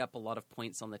made up a lot of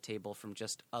points on the table from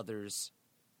just others,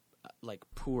 like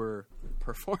poor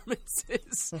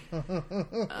performances.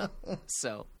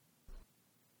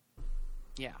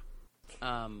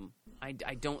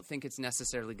 I don't think it's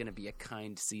necessarily going to be a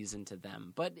kind season to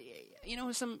them, but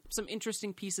some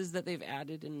interesting pieces that they've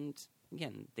added, and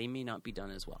again, they may not be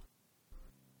done as well.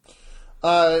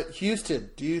 Houston,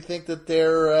 do you think that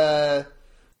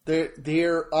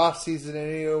their off season in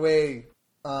any way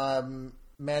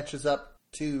matches up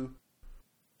to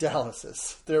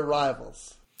Dallas's, their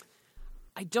rivals?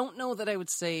 I don't know that I would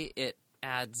say it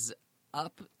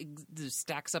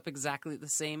stacks up exactly the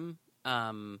same.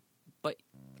 But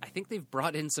I think they've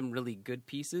brought in some really good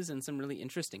pieces and some really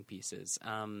interesting pieces.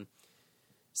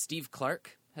 Steve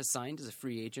Clark has signed as a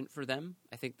free agent for them.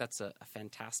 I think that's a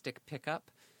fantastic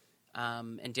pickup.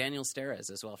 And Daniel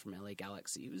Steres as well from LA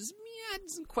Galaxy. He had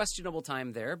some questionable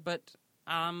time there, but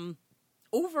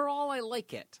overall I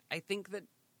like it. I think that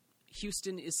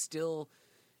Houston is still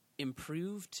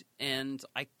improved, and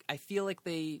I feel like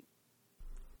they're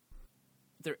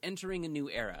entering a new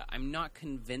era. I'm not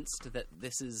convinced that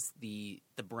this is the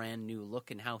brand new look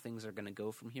and how things are going to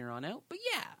go from here on out. But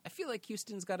yeah, I feel like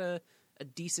Houston's got a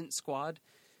decent squad.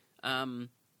 And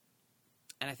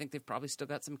I think they've probably still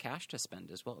got some cash to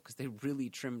spend as well, because they really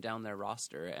trimmed down their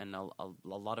roster, and a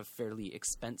lot of fairly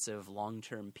expensive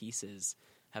long-term pieces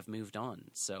have moved on.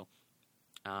 So,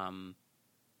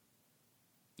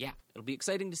 it'll be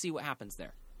exciting to see what happens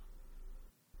there.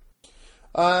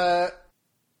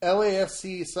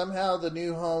 LAFC, somehow the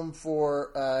new home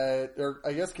for, or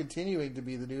I guess continuing to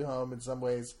be the new home in some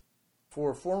ways,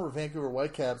 for former Vancouver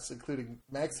Whitecaps, including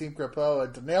Maxime Crepeau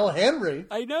and Danielle Henry.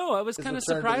 I know, I was kind of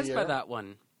surprised by that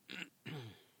one.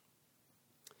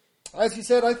 As you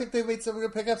said, I think they've made some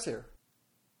good pickups here.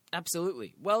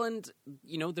 Absolutely. Well, and,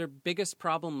 their biggest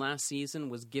problem last season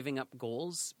was giving up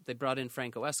goals. They brought in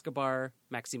Franco Escobar,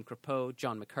 Maxime Crepeau,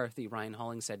 John McCarthy, Ryan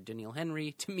Hollingshead, Danielle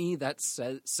Henry. To me, that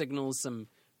signals some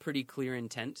pretty clear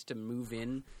intent to move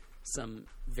in some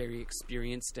very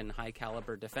experienced and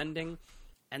high-caliber defending.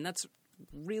 And that's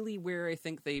really where I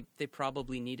think they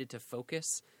probably needed to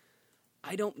focus.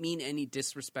 I don't mean any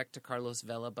disrespect to Carlos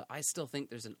Vela, but I still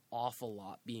think there's an awful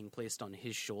lot being placed on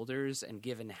his shoulders, and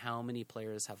given how many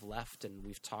players have left, and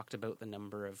we've talked about the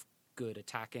number of good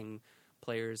attacking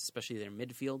players, especially their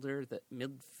midfield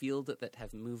that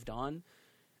have moved on.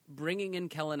 Bringing in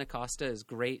Kellen Acosta is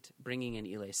great. Bringing in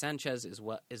Ile Sanchez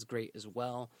is great as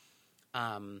well.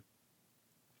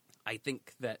 I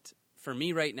think that for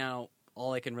me right now,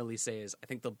 all I can really say is I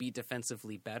think they'll be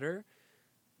defensively better,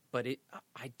 but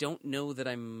I don't know that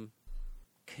I'm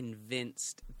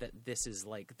convinced that this is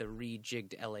like the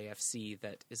rejigged LAFC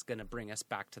that is going to bring us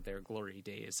back to their glory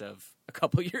days of a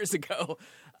couple years ago.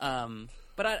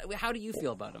 But how do you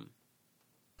feel about them?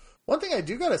 One thing I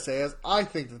do got to say is I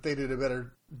think that they did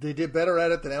better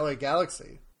at it than LA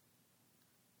Galaxy.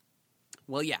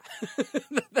 Well, yeah.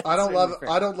 I don't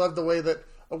love the way that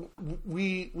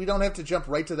we don't have to jump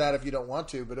right to that if you don't want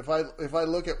to. But if I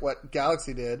look at what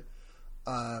Galaxy did,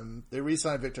 they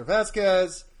re-signed Victor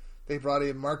Vasquez. They brought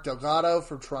in Mark Delgado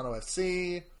from Toronto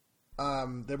FC.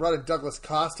 They brought in Douglas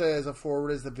Costa as a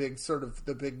forward as the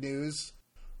big news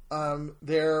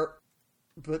there.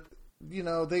 But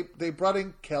they brought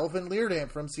in Kelvin Leerdam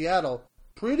from Seattle.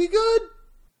 Pretty good,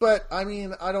 but I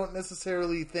mean I don't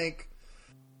necessarily think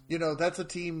that's a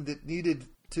team that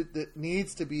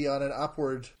needs to be on an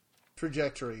upward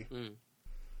trajectory.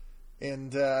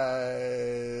 And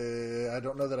I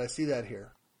don't know that I see that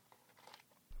here.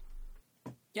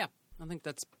 Yeah, I think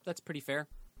that's pretty fair.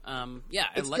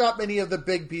 It's got many of the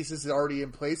big pieces already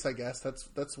in place. I guess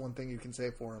that's one thing you can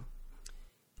say for him.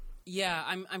 Yeah,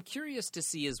 I'm curious to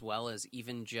see as well as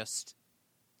even just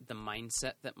the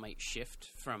mindset that might shift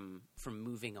from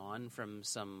moving on from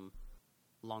some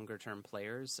longer term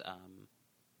players.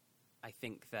 I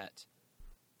think that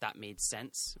made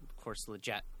sense. Of course,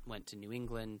 Lletget went to New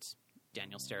England,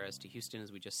 Daniel Steres to Houston,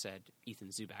 as we just said, Ethan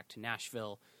Zubak to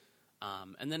Nashville.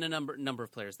 And then a number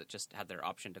of players that just had their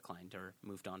option declined or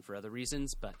moved on for other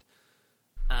reasons. But,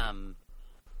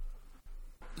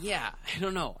 yeah, I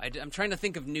don't know. I'm trying to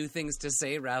think of new things to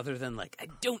say rather than I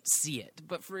don't see it.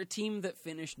 But for a team that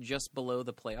finished just below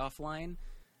the playoff line,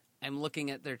 I'm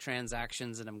looking at their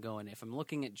transactions and I'm going, if I'm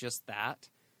looking at just that,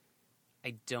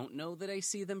 I don't know that I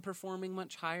see them performing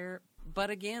much higher. But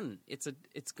again, it's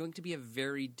going to be a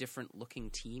very different looking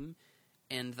team,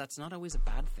 and that's not always a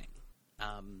bad thing.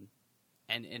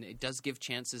 And it does give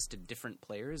chances to different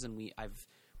players, and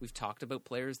we've talked about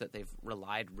players that they've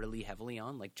relied really heavily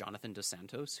on, like Jonathan Dos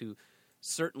Santos, who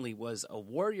certainly was a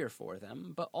warrior for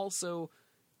them, but also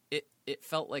it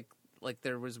felt like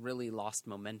there was really lost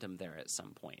momentum there at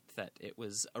some point, that it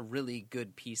was a really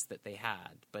good piece that they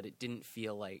had, but it didn't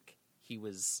feel like he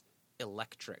was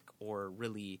electric or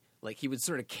really he would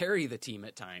sort of carry the team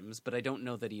at times, but I don't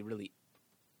know that he really,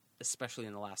 especially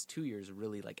in the last 2 years,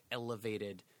 really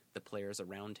elevated the players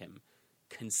around him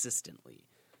consistently.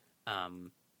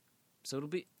 So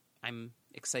I'm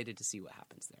excited to see what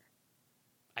happens there.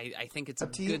 I think it's a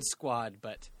good squad,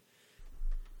 but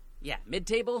yeah,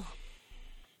 mid-table.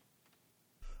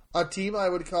 A team I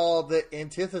would call the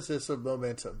antithesis of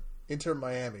momentum, Inter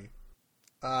Miami.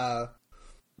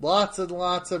 Lots and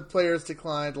lots of players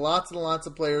declined. Lots and lots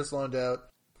of players loaned out.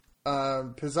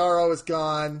 Pizarro is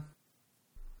gone.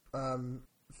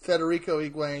 Federico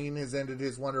Higuain has ended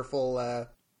his wonderful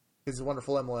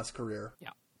MLS career.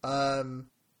 Yeah.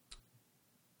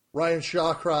 Ryan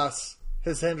Shawcross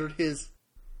has ended his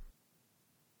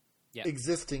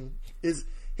existing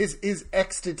his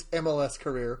extant MLS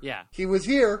career. Yeah. He was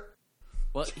here.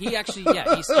 Well, he actually,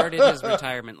 he started his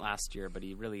retirement last year, but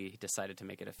he really decided to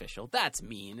make it official. That's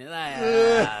mean.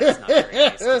 That's not very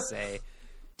nice to say.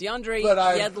 DeAndre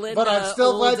Yedlin,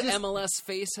 old MLS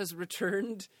face, has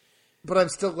returned. But I'm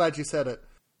still glad you said it.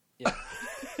 Yeah.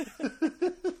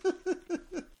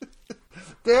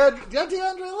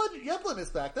 DeAndre Yedlin is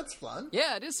back. That's fun.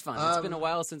 Yeah, it is fun. It's been a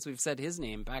while since we've said his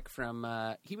name. Back from,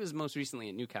 he was most recently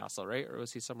at Newcastle, right? Or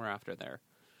was he somewhere after there?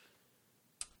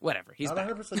 Whatever. He's not back.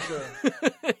 100%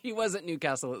 sure. He was at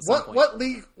Newcastle at some point.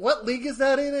 What league is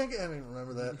that in? I don't even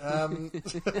remember that.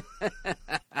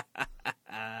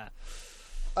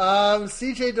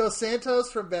 CJ Dos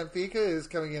Santos from Benfica is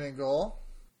coming in goal.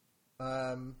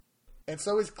 And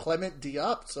so is Clement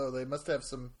Diop. So they must have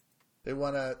some. They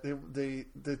want to.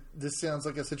 This sounds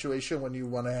like a situation when you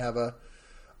want to have a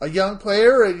young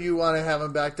player and you want to have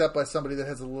him backed up by somebody that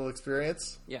has a little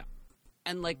experience. Yeah,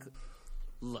 and look.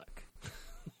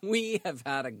 We have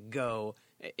had a go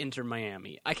at Inter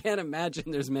Miami. I can't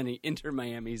imagine there's many Inter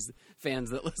Miami's fans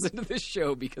that listen to this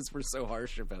show because we're so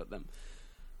harsh about them.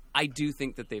 I do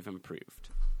think that they've improved.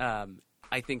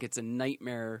 I think it's a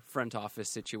nightmare front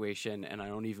office situation, and I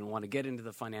don't even want to get into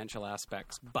the financial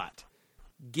aspects, but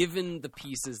given the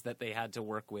pieces that they had to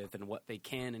work with and what they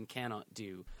can and cannot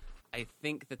do, I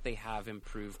think that they have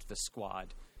improved the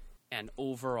squad. And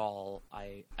overall,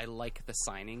 I like the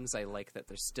signings. I like that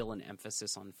there's still an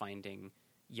emphasis on finding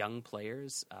young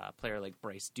players. A player like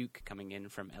Bryce Duke coming in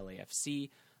from LAFC.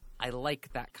 I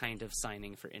like that kind of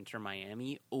signing for Inter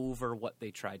Miami over what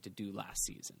they tried to do last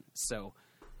season. So,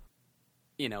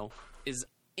 is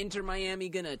Inter Miami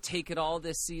going to take it all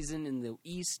this season in the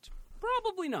East?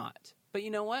 Probably not. But you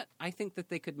know what? I think that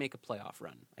they could make a playoff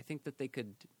run. I think that they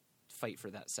could fight for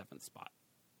that 7th spot.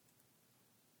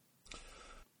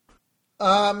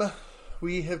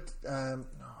 We have, no,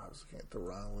 I was looking at the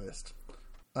wrong list.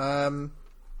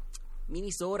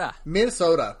 Minnesota.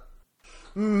 Minnesota.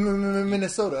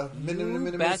 Minnesota.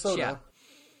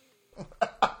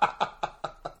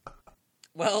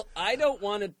 Well, I don't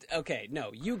want to... Okay,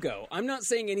 no, you go. I'm not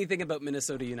saying anything about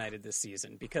Minnesota United this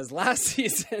season, because last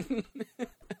season...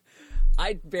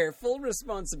 I bear full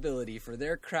responsibility for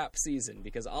their crap season,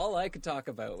 because all I could talk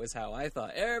about was how I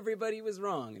thought everybody was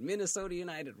wrong and Minnesota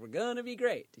United were going to be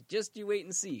great. Just you wait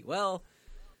and see. Well,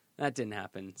 that didn't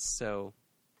happen, so...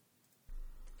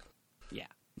 Yeah.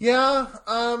 Yeah,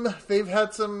 they've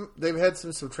had some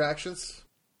subtractions.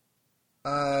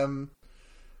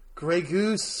 Grey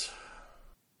Goose.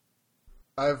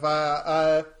 I've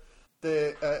a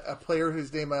player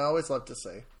whose name I always love to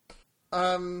say.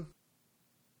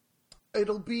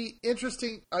 It'll be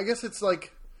interesting. I guess it's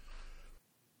like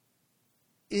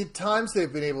at times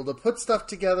they've been able to put stuff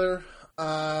together.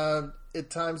 At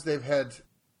times they've had.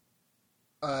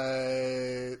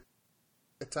 At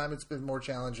times it's been more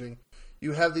challenging.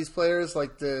 You have these players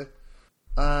like the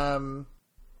Kervin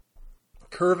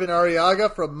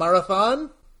Arriaga from Marathon.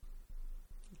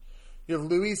 You have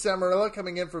Luis Amarilla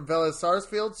coming in from Vélez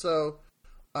Sarsfield. So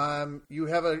you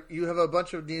have a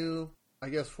bunch of new, I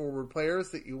guess, forward players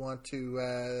that you want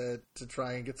to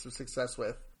try and get some success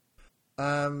with.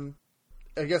 I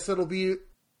guess it'll be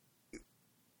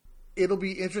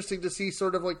interesting to see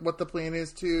sort of like what the plan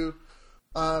is to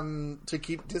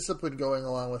keep discipline going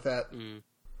along with that.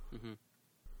 Mm-hmm.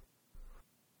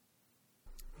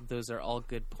 Those are all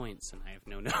good points, and I have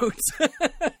no notes.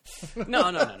 No.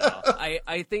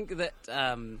 I think that,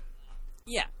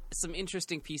 some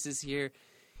interesting pieces here.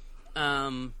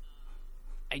 I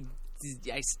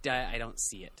don't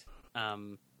see it.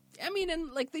 And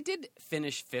like they did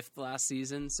finish 5th last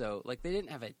season, so like they didn't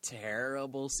have a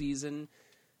terrible season.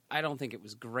 I don't think it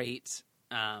was great.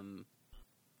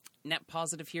 Net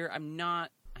positive here, I'm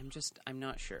not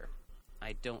sure.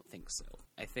 I don't think so.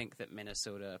 I think that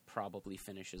Minnesota probably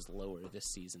finishes lower this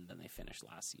season than they finished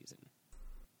last season.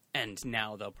 And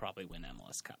now they'll probably win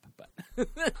MLS Cup. But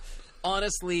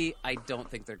honestly, I don't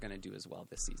think they're going to do as well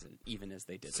this season, even as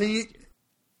they did last year.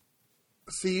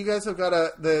 See, you guys have got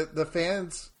the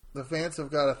fans have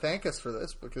got to thank us for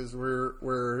this, because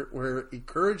we're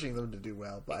encouraging them to do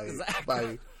well by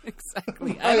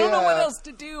Exactly. I don't know what else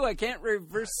to do. I can't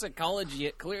reverse psychology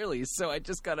it clearly, so I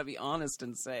just got to be honest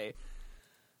and say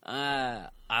I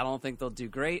don't think they'll do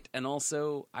great, and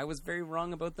also I was very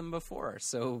wrong about them before,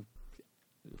 so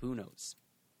who knows.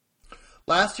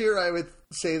 Last year, I would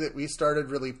say that we started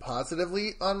really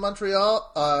positively on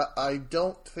Montreal. I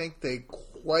don't think they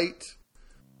quite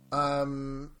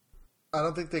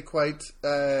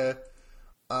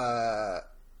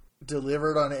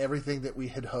delivered on everything that we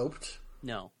had hoped.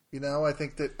 No. I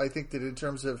think that in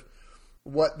terms of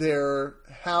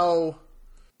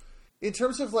in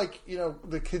terms of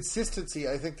the consistency,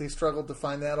 I think they struggled to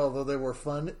find that, although they were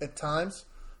fun at times.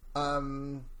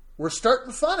 We're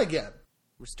starting fun again.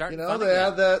 We're starting fun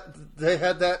again. They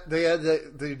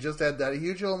just had that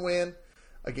huge home win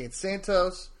against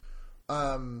Santos.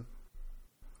 The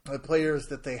players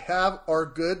that they have are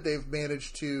good. They've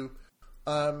managed to,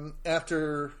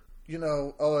 after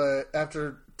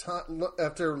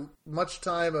much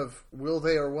time of will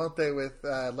they or won't they with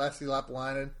Lassi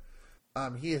Lappalainen,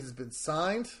 he has been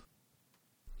signed.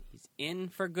 He's in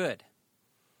for good.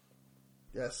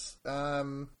 Yes.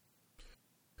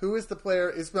 Who is the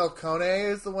player? Ismail Kone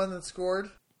is the one that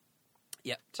scored.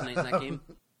 Yep, tonight in that game.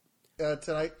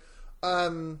 Tonight.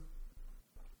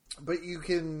 But you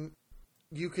can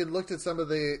look at some of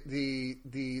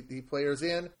the players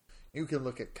in. You can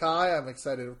look at Kai. I'm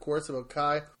excited, of course, about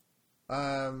Kai.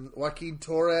 Joaquin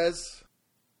Torres.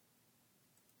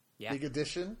 Yeah. Big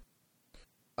addition.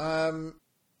 I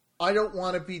don't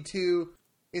want to be too,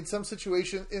 in some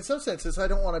senses, I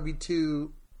don't want to be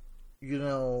too,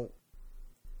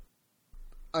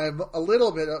 I'm a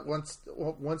little bit once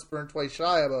burned, twice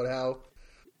shy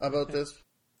about this,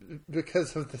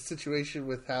 because of the situation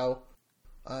with how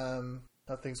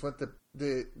things went.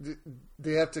 They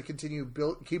have to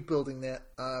keep building that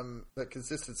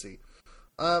consistency.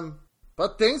 But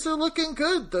But things are looking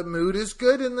good. The mood is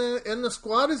good, and the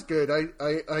squad is good.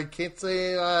 I can't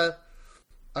say that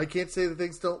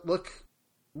things don't look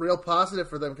real positive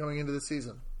for them coming into the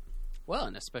season. Well,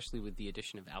 and especially with the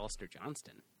addition of Alistair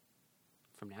Johnston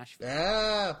from Nashville.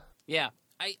 Yeah.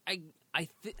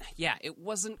 Yeah, it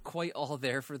wasn't quite all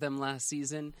there for them last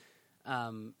season.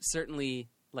 Certainly,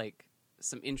 like,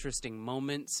 some interesting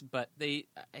moments, but I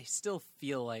still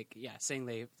feel like, saying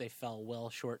they fell well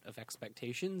short of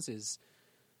expectations is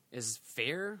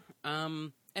fair.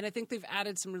 And I think they've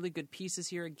added some really good pieces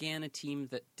here. Again, a team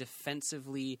that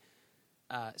defensively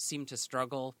seemed to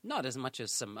struggle, not as much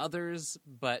as some others,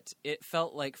 but it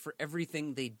felt like for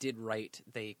everything they did right,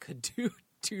 they could do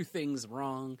two things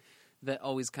wrong that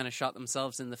always kind of shot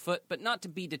themselves in the foot. But not to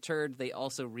be deterred, they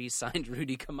also re-signed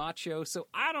Rudy Camacho. So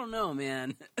I don't know,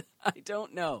 man. I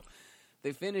don't know.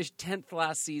 They finished 10th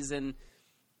last season.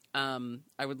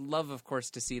 I would love, of course,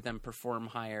 to see them perform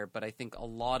higher, but I think a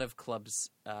lot of clubs,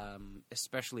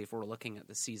 especially if we're looking at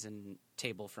the season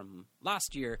table from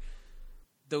last year,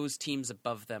 those teams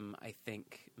above them, I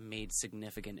think, made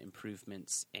significant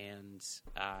improvements, and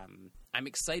I'm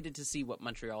excited to see what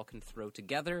Montreal can throw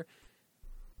together.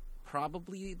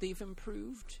 Probably they've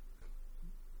improved,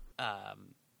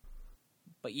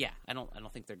 but yeah, I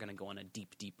don't think they're going to go on a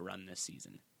deep run this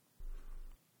season.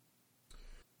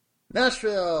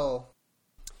 Nashville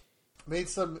made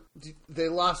some. They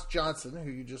lost Johnson,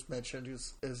 who you just mentioned,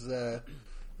 is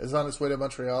on his way to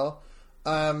Montreal.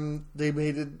 They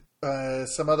made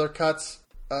some other cuts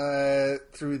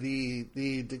through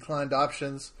the declined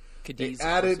options. Cadiz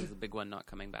is the big one, not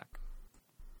coming back.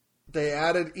 They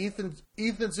added Ethan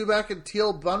Zubak and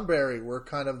Teal Bunbury were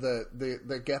kind of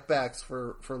the get backs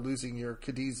for losing your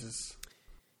Cadizes.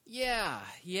 Yeah.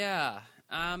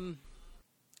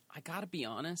 I gotta be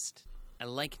honest. I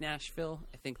like Nashville.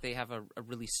 I think they have a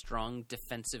really strong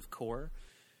defensive core,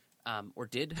 or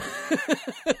did.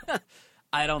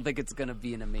 I don't think it's gonna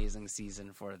be an amazing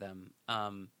season for them.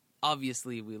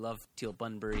 Obviously, we love Teal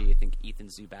Bunbury. I think Ethan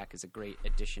Zubak is a great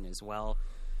addition as well.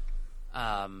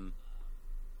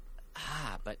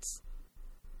 But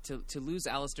to lose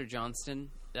Alistair Johnston,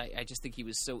 I just think he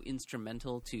was so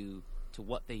instrumental to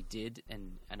what they did,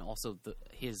 and also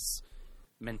his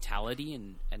mentality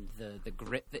and the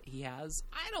grit that he has.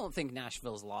 I don't think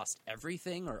Nashville's lost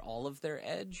everything or all of their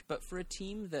edge, but for a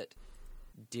team that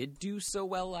did do so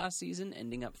well last season,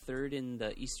 ending up third in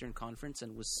the Eastern Conference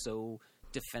and was so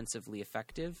defensively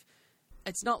effective,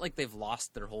 it's not like they've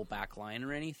lost their whole back line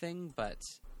or anything, but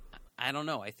I don't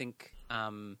know. I think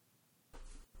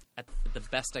at the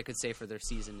best I could say for their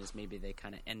season is maybe they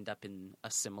kind of end up in a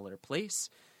similar place.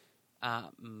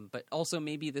 But also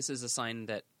maybe this is a sign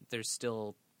that there's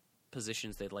still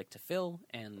positions they'd like to fill,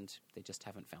 and they just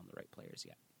haven't found the right players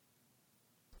yet.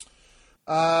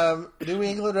 New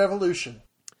England Revolution.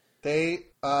 They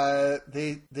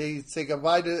say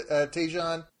goodbye to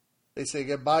Tejan. They say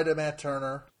goodbye to Matt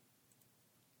Turner.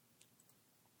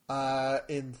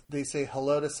 And they say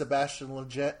hello to Sebastian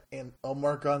Lletget and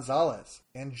Omar Gonzalez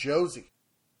and Josie.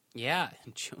 Yeah,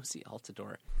 and Josie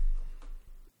Altidore.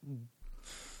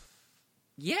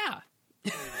 Yeah.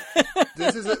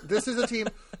 This is a team.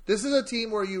 This is a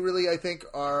team where you really, I think,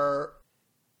 are.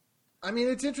 I mean,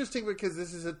 it's interesting because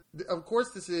this is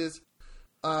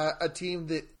a team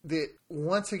that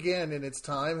once again in its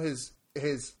time has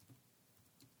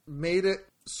made it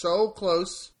so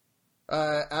close.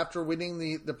 After winning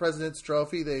the President's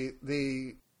Trophy,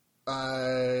 they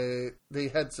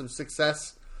had some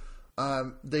success.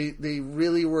 They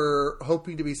really were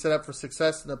hoping to be set up for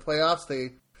success in the playoffs.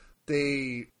 They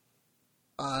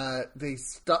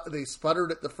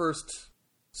sputtered at the first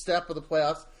step of the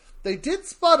playoffs. They did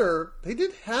sputter. They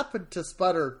did happen to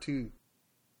sputter to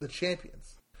the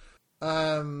champions,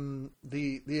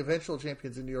 the eventual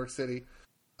champions in New York City.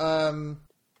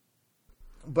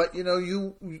 But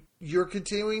you're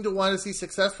continuing to want to see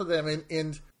success for them,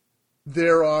 and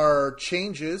there are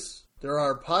changes. There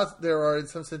are in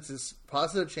some senses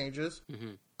positive changes.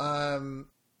 Mm-hmm.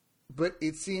 But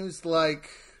it seems like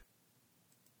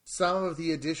some of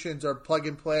the additions are plug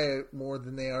and play more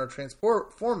than they are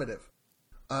transformative.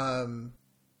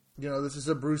 This is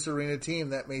a Bruce Arena team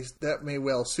that may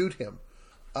well suit him.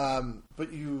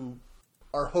 But you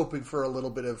are hoping for a little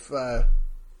bit of.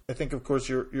 I think, of course,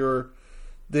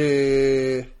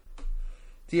 the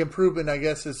improvement, I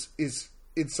guess, is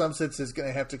in some senses going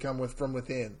to have to come from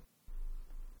within.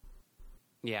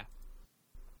 Yeah.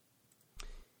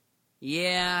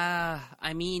 Yeah,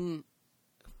 I mean,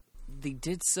 they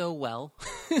did so well.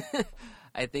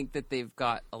 I think that they've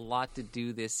got a lot to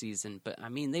do this season, but I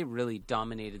mean, they really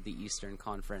dominated the Eastern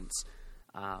Conference.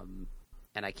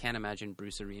 and I can't imagine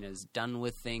Bruce Arena's done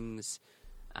with things.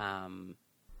 I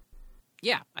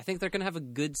think they're going to have a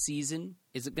good season.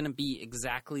 Is it going to be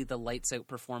exactly the lights-out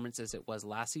performance as it was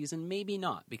last season? Maybe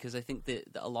not, because I think that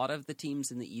a lot of the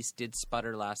teams in the East did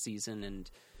sputter last season, and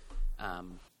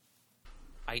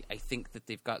I think that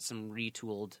they've got some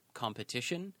retooled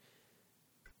competition.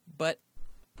 But,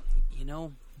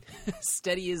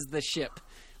 steady is the ship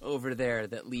over there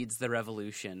that leads the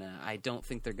revolution. I don't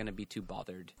think they're going to be too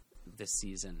bothered this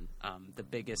season. The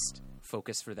biggest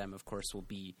focus for them, of course, will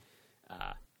be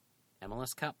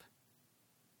MLS Cup.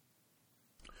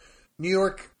 New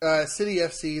York City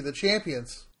FC, the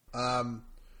champions.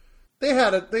 They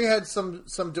had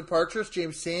some departures.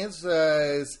 James Sands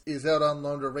is out on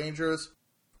loan to Rangers.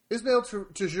 Ismail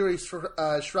Tajuri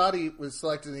Shradi was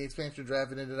selected in the expansion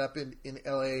draft and ended up in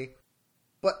LA.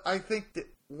 But I think that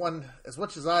as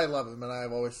much as I love him, and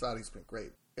I've always thought he's been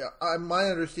great, my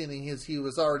understanding is he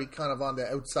was already kind of on the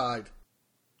outside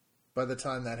by the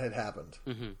time that had happened.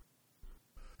 Mm-hmm.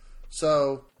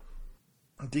 So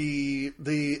the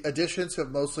additions have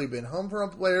mostly been homegrown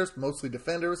players, mostly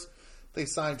defenders. They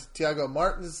signed Thiago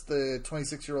Martins, the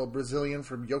 26-year-old Brazilian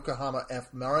from Yokohama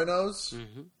F. Marinos.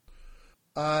 Mm-hmm.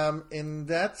 And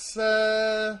that's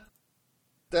so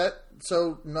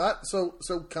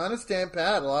kind of stand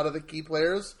pat. A lot of the key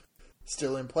players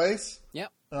still in place. Yep.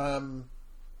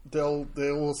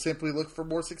 They will simply look for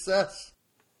more success.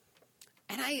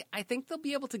 And I think they'll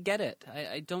be able to get it.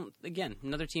 I don't, again,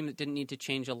 another team that didn't need to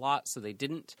change a lot, so they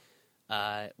didn't.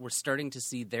 We're starting to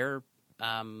see their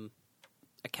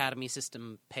academy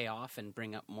system pay off and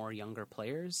bring up more younger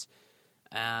players.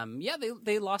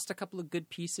 They lost a couple of good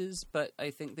pieces, but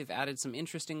I think they've added some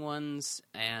interesting ones,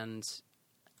 and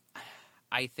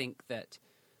I think that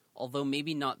although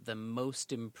maybe not the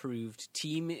most improved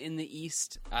team in the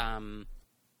East,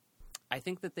 I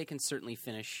think that they can certainly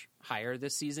finish higher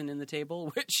this season in the table,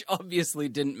 which obviously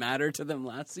didn't matter to them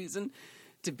last season.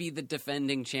 To be the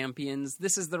defending champions,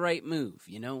 this is the right move,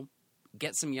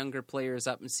 Get some younger players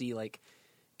up and see,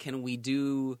 can we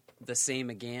do the same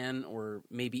again, or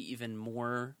maybe even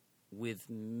more with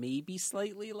maybe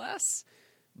slightly less,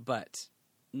 but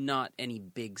not any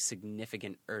big,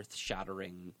 significant,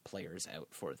 earth-shattering players out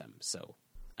for them. So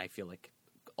I feel like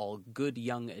all good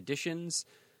young additions.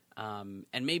 And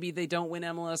maybe they don't win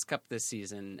MLS Cup this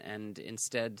season and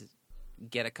instead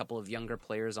get a couple of younger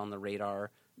players on the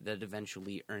radar that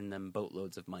eventually earn them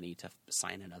boatloads of money to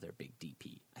sign another big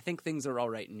DP. I think things are all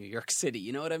right in New York City.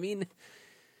 You know what I mean?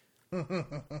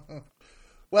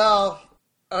 Well,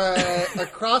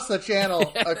 across the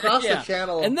channel, the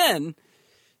channel. And then,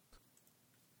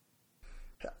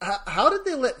 how did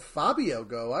they let Fabio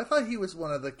go? I thought he was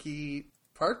one of the key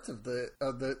parts of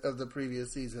the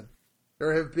previous season.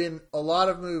 There have been a lot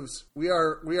of moves. We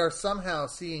are somehow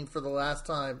seeing for the last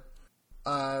time.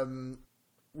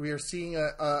 We are seeing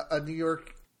a New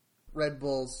York Red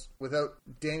Bulls without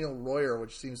Daniel Royer,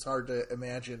 which seems hard to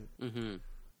imagine. Mm-hmm.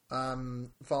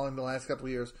 Following the last couple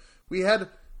of years, we had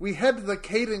the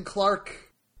Caden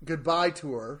Clark goodbye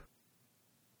tour,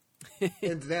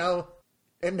 and now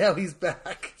he's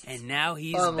back. And now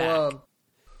he's on back. loan.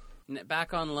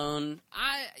 Back on loan.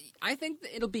 I think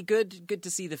it'll be good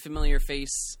to see the familiar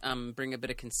face bring a bit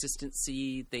of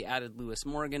consistency. They added Lewis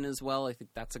Morgan as well. I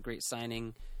think that's a great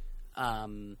signing.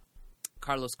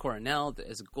 Carlos Coronel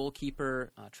as a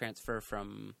goalkeeper, transfer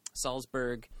from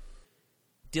Salzburg.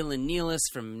 Dylan Nealis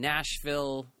from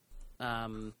Nashville.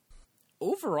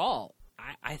 Overall,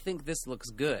 I think this looks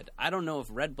good. I don't know if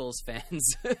Red Bulls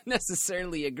fans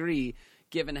necessarily agree,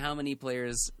 given how many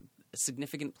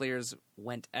significant players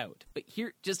went out. But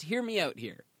hear me out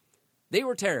here. They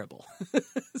were terrible.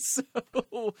 So,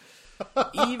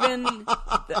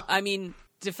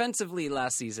 defensively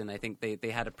last season, I think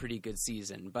they had a pretty good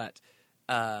season. But,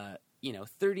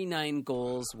 39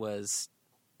 goals was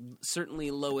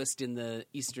certainly lowest in the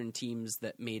Eastern teams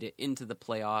that made it into the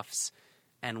playoffs.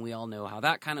 And we all know how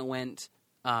that kind of went.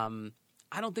 I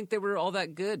don't think they were all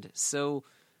that good. So,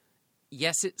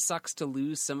 yes, it sucks to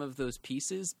lose some of those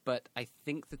pieces, but I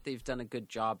think that they've done a good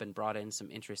job and brought in some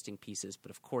interesting pieces.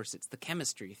 But of course, it's the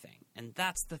chemistry thing. And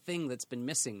that's the thing that's been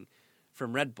missing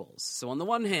from Red Bulls. So on the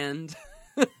one hand,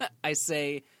 I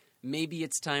say maybe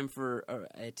it's time for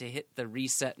to hit the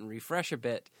reset and refresh a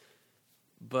bit.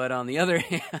 But on the other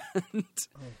hand,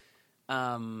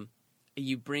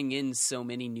 you bring in so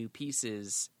many new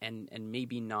pieces and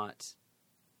maybe not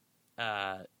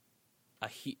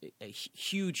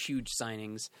huge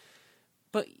signings.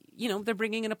 But, they're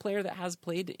bringing in a player that has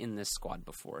played in this squad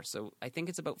before. So I think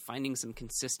it's about finding some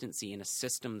consistency in a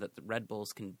system that the Red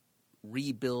Bulls can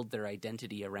rebuild their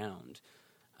identity around.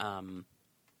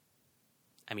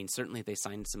 I mean, certainly they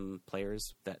signed some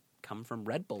players that come from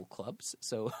Red Bull clubs,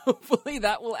 so hopefully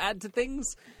that will add to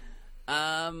things.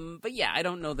 But yeah, I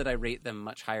don't know that I rate them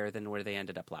much higher than where they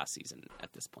ended up last season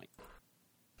at this point,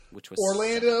 which was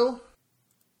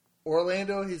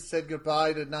Orlando, he said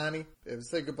goodbye to Nani. They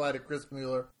said goodbye to Chris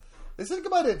Mueller. They said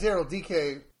goodbye to Daryl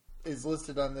DK is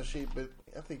listed on the sheet, but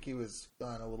I think he was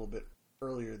gone a little bit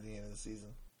earlier at the end of the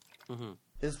season. Mm-hmm.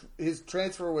 His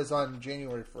transfer was on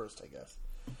January 1st, I guess.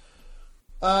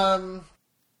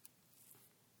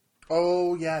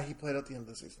 Oh yeah, he played at the end of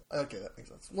the season. Okay, that makes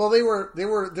sense. Well,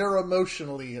 they're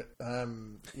emotionally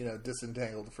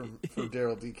disentangled from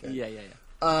Daryl DK. Yeah.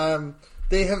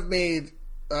 They have made.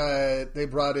 They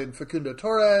brought in Facundo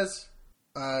Torres.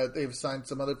 They've signed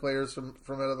some other players from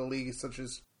another league, such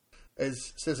as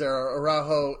Cesar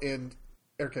Araujo and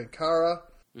Erkan Kara.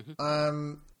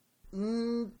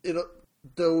 Mm-hmm.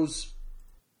 Those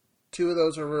two of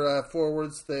those are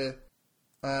forwards. The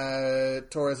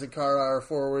Torres and Kara are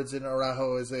forwards, and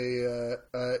Araujo is a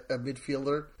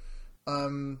midfielder.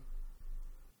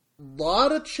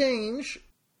 Lot of change.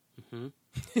 Mm-hmm.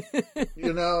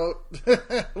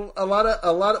 a lot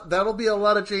of that'll be a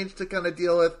lot of change to kind of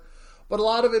deal with, but a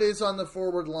lot of it is on the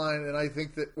forward line, and I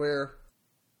think that where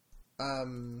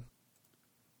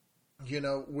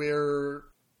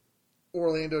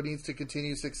Orlando needs to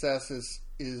continue success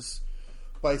is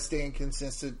by staying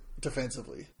consistent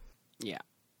defensively. Yeah,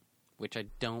 which I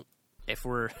don't. If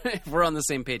we're on the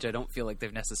same page, I don't feel like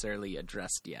they've necessarily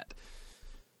addressed yet.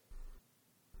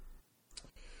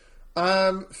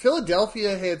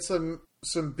 Philadelphia had some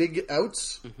big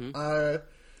outs. Mm-hmm.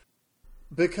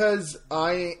 Because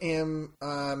I am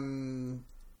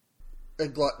a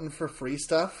glutton for free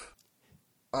stuff.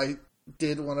 I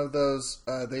did one of those.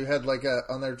 They had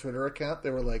on their Twitter account. They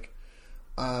were like,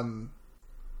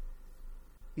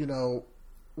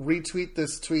 retweet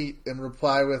this tweet and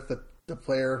reply with the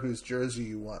player whose jersey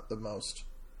you want the most.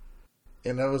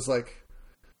 And I was like,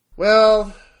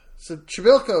 well. So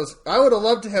Shabilko's, I would have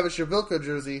loved to have a Shabilko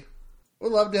jersey.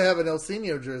 Would love to have an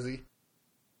Elsinio jersey.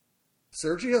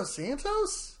 Sergio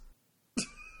Santos?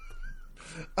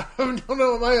 I don't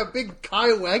know. Am I a big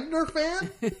Kai Wagner fan?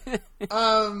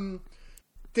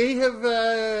 They have.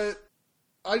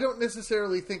 I don't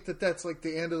necessarily think that that's like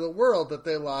the end of the world that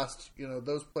they lost.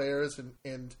 Those players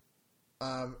and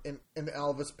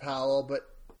Alvis Powell, but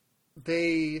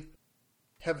they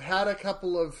have had a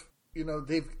couple of.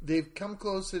 They've come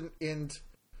close and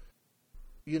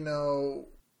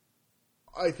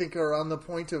I think are on the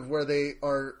point of where they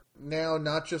are now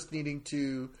not just needing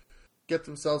to get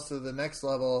themselves to the next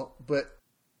level, but,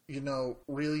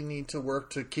 really need to work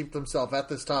to keep themselves at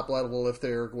this top level if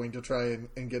they're going to try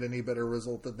and get any better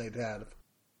result than they'd had.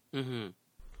 Mm-hmm.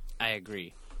 I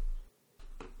agree.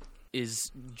 Is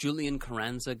Julian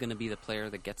Carranza going to be the player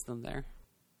that gets them there?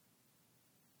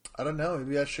 I don't know.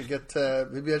 Maybe I should get him.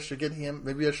 Maybe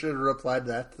I should have replied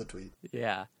that to the tweet.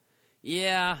 Yeah.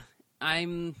 I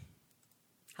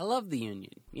love the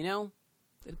Union. They had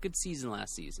a good season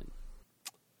last season.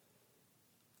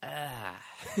 I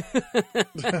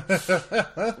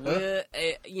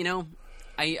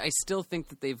still think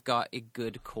that they've got a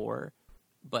good core,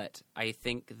 but I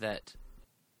think that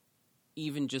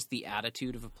even just the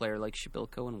attitude of a player like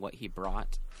Shabilko and what he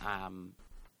brought,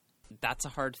 that's a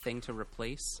hard thing to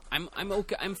replace. I'm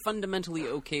okay. I'm fundamentally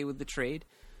okay with the trade,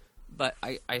 but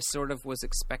I sort of was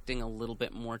expecting a little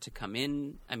bit more to come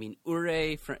in. I mean,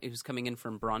 Ure, who's coming in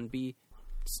from Brøndby,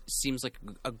 seems like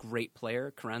a great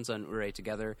player. Carranza and Ure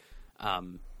together, I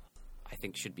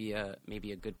think should be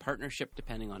maybe a good partnership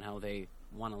depending on how they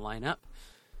want to line up.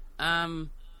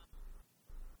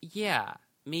 Yeah,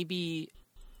 maybe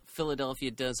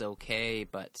Philadelphia does okay,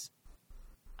 but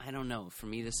I don't know. For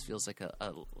me, this feels like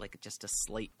just a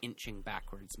slight inching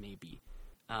backwards, maybe.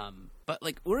 But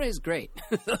Ure is great,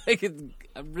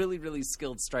 a really, really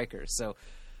skilled striker. So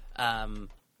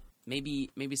maybe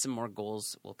some more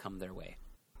goals will come their way.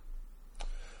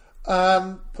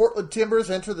 Portland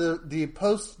Timbers enter the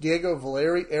post Diego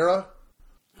Valeri era.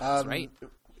 That's right.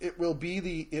 It will be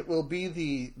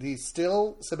the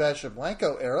still Sebastian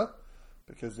Blanco era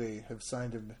because they have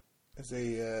signed him as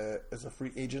a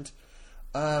free agent.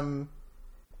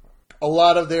 A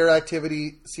lot of their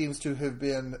activity seems to have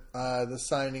been the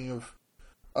signing of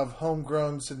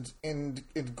homegrowns and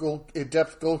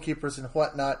depth goalkeepers and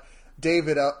whatnot.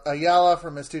 David Ayala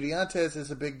from Estudiantes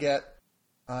is a big get,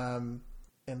 and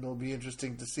it'll be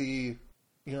interesting to see,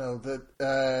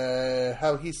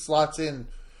 how he slots in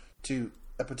to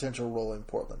a potential role in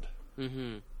Portland.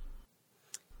 Mm-hmm.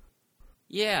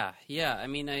 Yeah. I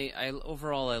mean, I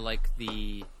overall I like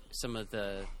some of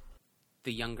the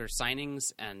the younger signings,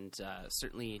 and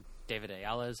certainly David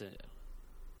Ayala is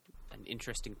an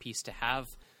interesting piece to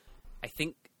have. I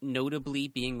think notably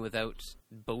being without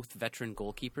both veteran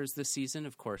goalkeepers this season.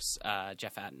 Of course,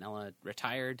 Jeff Attinella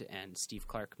retired and Steve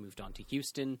Clark moved on to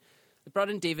Houston. They brought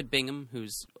in David Bingham,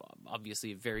 who's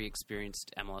obviously a very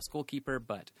experienced MLS goalkeeper,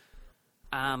 but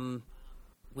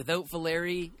without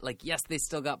Valeri, yes, they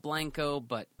still got Blanco,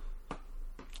 but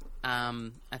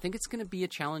I think it's going to be a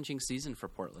challenging season for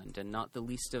Portland, and not the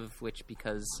least of which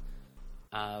because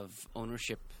of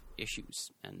ownership issues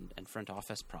and front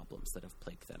office problems that have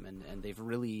plagued them, and they've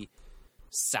really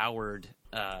soured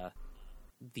the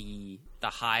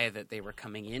high that they were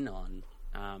coming in on.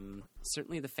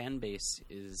 Certainly the fan base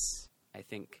is, I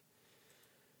think,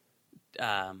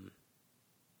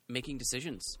 making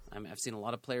decisions. I've seen a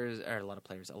lot of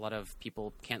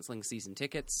people canceling season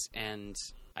tickets, and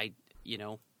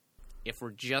if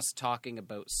we're just talking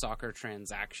about soccer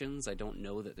transactions, I don't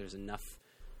know that there's enough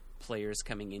players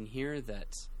coming in here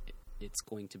that it's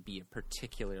going to be a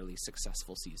particularly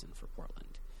successful season for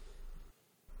Portland.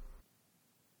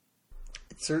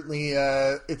 It's certainly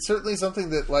something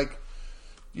that,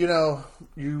 you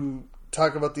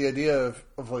talk about the idea of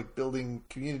building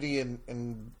community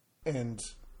and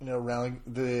rallying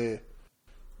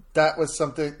that was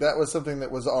something that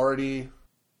was already,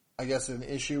 I guess, an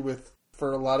issue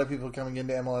for a lot of people coming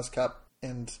into MLS Cup,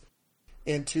 and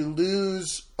to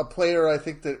lose a player, I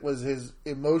think, that was as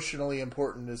emotionally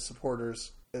important as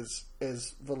supporters as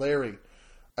Valeri.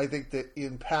 I think that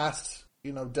in past,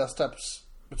 dust-ups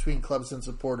between clubs and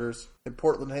supporters, and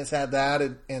Portland has had that,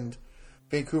 and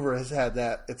Vancouver has had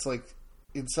that. It's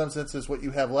in some senses, what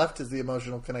you have left is the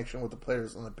emotional connection with the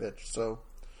players on the pitch. So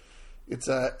it's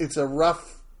a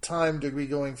rough time to be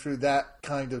going through that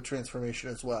kind of transformation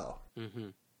as well. Mm-hmm.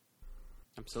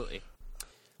 Absolutely.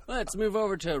 Let's move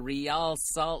over to Real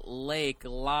Salt Lake.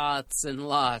 Lots and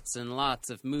lots and lots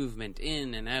of movement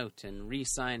in and out, and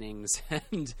re-signings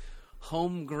and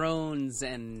homegrowns.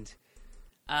 And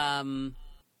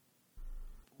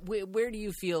where do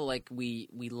you feel like we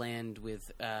land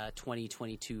with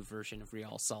 2022 version of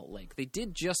Real Salt Lake? They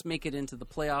did just make it into the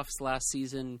playoffs last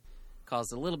season,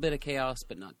 caused a little bit of chaos,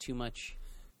 but not too much.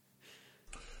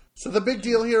 So the big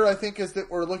deal here, I think, is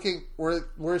that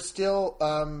we're still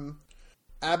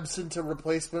absent a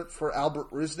replacement for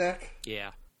Albert Rusnak.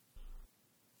 Yeah.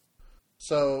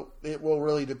 So it will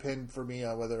really depend for me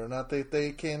on whether or not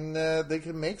they can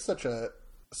make such a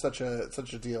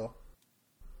deal.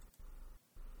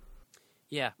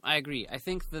 Yeah, I agree. I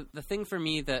think the thing for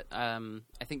me that I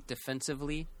think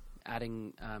defensively,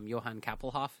 adding Johan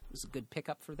Kappelhoff is a good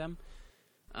pickup for them.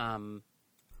 I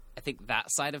think that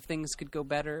side of things could go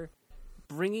better.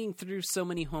 Bringing through so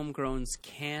many homegrowns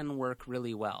can work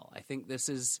really well. I think this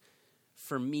is,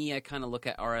 for me, I kind of look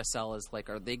at RSL as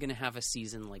are they going to have a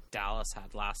season like Dallas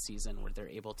had last season where they're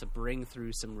able to bring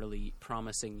through some really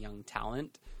promising young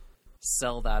talent,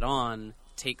 sell that on,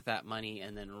 take that money,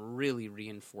 and then really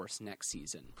reinforce next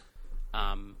season.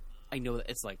 I know that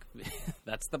it's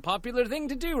that's the popular thing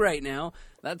to do right now.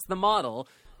 That's the model.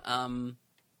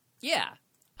 Yeah.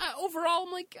 Overall,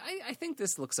 I'm I think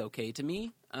this looks okay to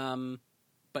me.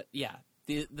 But yeah,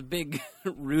 the big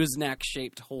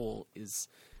Rusnak-shaped hole is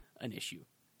an issue.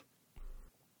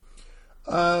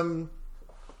 San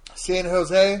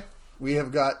Jose, we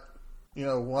have got, the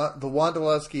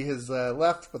Wondolowski has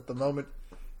left, but the moment,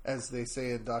 as they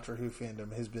say in Doctor Who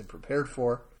fandom, has been prepared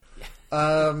for.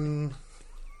 It's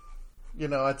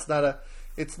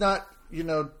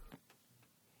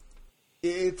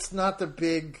not the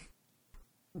big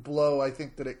blow I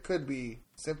think that it could be,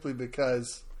 simply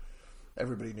because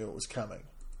everybody knew it was coming.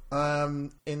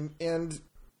 And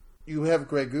you have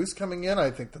Greg Goose coming in.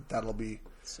 I think that'll be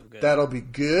so good. That'll be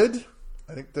good.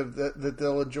 I think that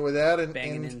they'll enjoy that, and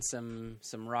banging in some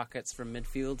rockets from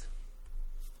midfield.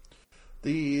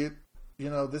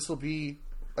 This will be,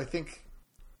 I think,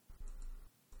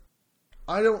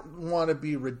 I don't want to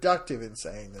be reductive in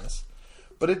saying this,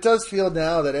 but it does feel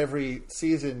now that every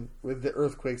season with the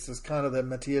Earthquakes is kind of the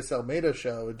Matias Almeida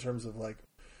show in terms of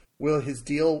will his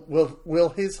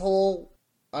whole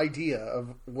idea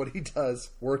of what he does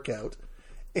work out,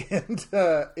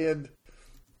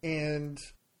 and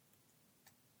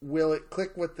will it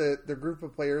click with the group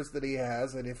of players that he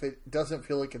has, and if it doesn't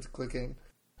feel like it's clicking,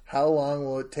 how long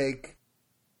will it take?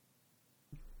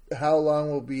 How long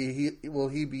will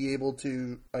he be able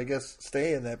to, I guess,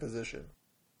 stay in that position?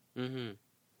 Mm-hmm.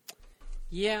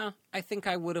 Yeah, I think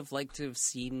I would have liked to have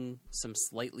seen some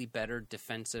slightly better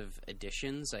defensive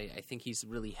additions. I think he's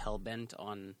really hell-bent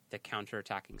on the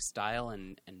counter-attacking style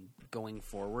and going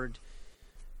forward.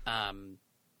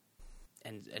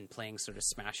 and playing sort of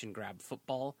smash and grab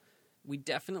football. We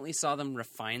definitely saw them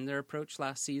refine their approach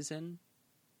last season.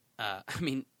 I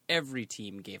mean, every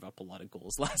team gave up a lot of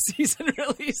goals last season,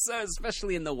 really, so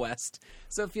especially in the West.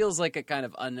 So it feels like a kind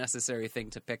of unnecessary thing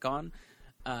to pick on.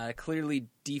 Clearly,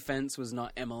 defense was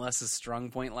not MLS's strong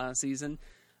point last season.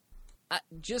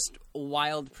 Just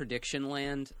wild prediction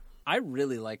land. I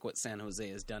really like what San Jose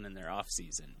has done in their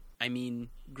offseason. I mean,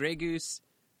 Grey Goose,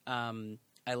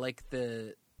 I like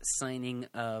the signing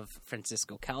of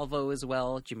Francisco Calvo as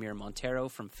well, Jamir Montero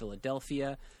from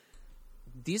Philadelphia.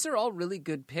 These are all really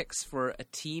good picks for a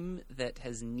team that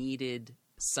has needed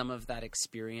some of that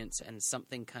experience and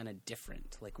something kind of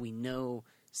different. Like, we know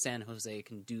San Jose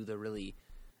can do the really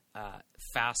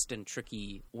fast and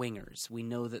tricky wingers. We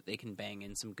know that they can bang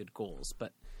in some good goals,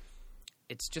 but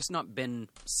it's just not been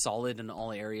solid in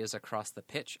all areas across the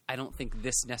pitch. I don't think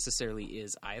this necessarily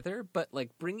is either, but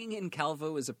like bringing in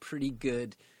Calvo is a pretty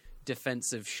good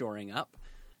defensive shoring up.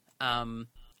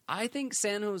 I think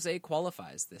San Jose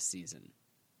qualifies this season.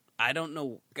 I don't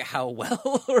know how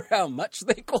well or how much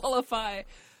they qualify,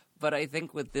 but I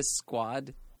think with this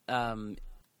squad,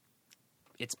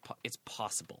 it's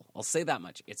possible. I'll say that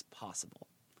much. It's possible.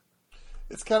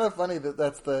 It's kind of funny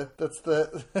that's the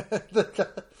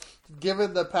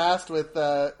given the past with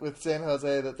San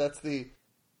Jose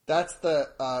that's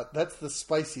the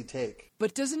spicy take.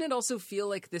 But doesn't it also feel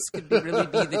like this could really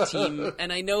be the team?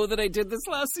 And I know that I did this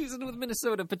last season with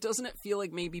Minnesota, but doesn't it feel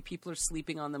like maybe people are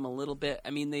sleeping on them a little bit? I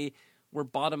mean, they were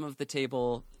bottom of the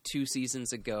table 2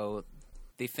 seasons ago.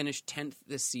 They finished 10th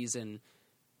this season.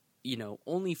 You know,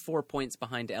 only 4 points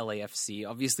behind LAFC.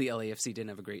 Obviously, LAFC didn't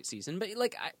have a great season, but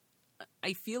like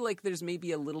I feel like there's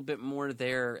maybe a little bit more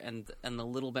there and a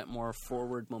little bit more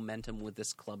forward momentum with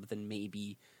this club than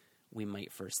maybe we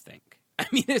might first think. I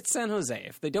mean, it's San Jose.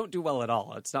 If they don't do well at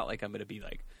all, it's not like I'm going to be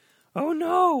like, oh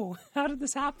no, how did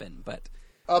this happen? But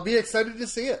I'll be excited to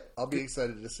see it.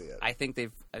 I think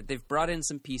they've brought in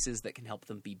some pieces that can help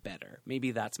them be better.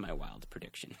 Maybe that's my wild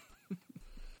prediction.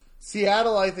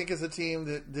 Seattle, I think, is a team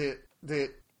that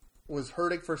was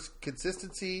hurting for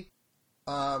consistency.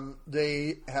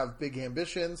 They have big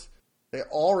ambitions. They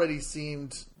already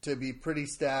seemed to be pretty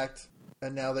stacked,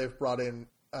 and now they've brought in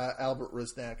Albert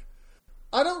Rusnak.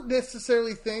 I don't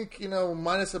necessarily think,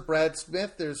 minus a Brad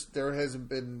Smith, there hasn't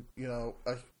been,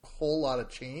 a whole lot of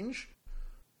change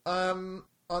on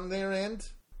their end,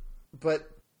 but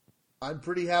I'm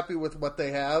pretty happy with what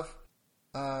they have.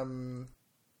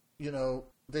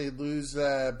 They lose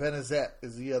Benazet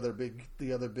is the other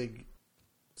big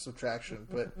subtraction,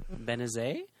 but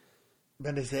Benazet,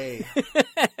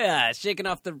 shaking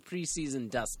off the preseason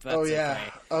dust. That's okay.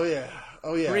 Oh yeah.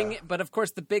 But of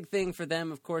course, the big thing for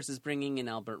them, of course, is bringing in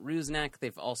Albert Rusnak.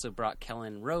 They've also brought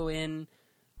Kellen Rowe in.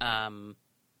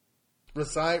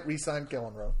 Re-signed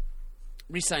Kellen Rowe.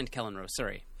 Re-signed Kellen Rowe.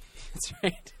 Sorry, that's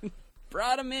right.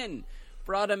 Brought him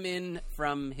in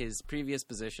from his previous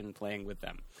position playing with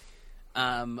them.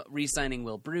 Re-signing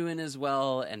Will Bruin as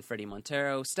well, and Freddie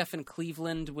Montero. Stefan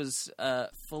Cleveland was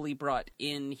fully brought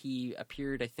in. He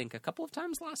appeared, I think, a couple of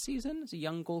times last season as a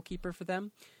young goalkeeper for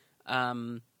them.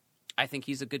 I think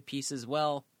he's a good piece as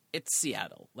well. It's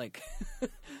Seattle. Like,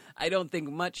 I don't think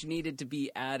much needed to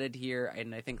be added here,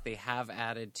 and I think they have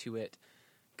added to it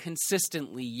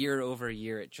consistently year over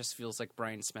year. It just feels like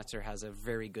Brian Smetzer has a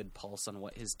very good pulse on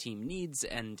what his team needs,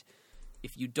 and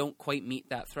if you don't quite meet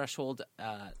that threshold,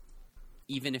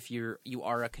 even if you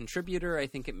are a contributor, I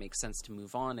think it makes sense to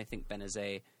move on. I think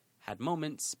Benazet had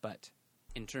moments, but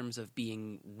in terms of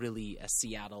being really a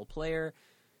Seattle player,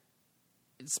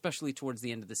 especially towards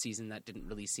the end of the season, that didn't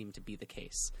really seem to be the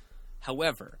case.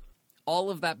 However, all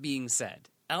of that being said,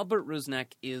 Albert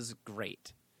Rusnak is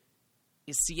great.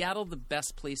 Is Seattle the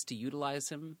best place to utilize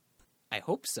him? I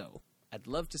hope so. I'd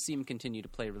love to see him continue to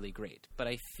play really great, but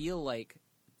I feel like,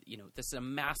 this is a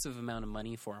massive amount of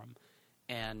money for him,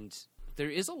 and there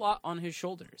is a lot on his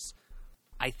shoulders.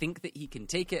 I think that he can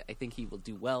take it. I think he will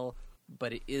do well,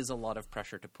 but it is a lot of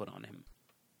pressure to put on him.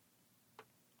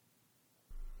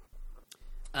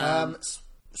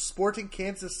 Sporting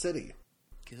Kansas City.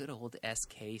 Good old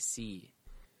SKC.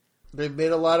 They've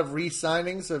made a lot of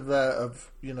re-signings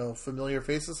of familiar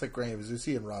faces like Graham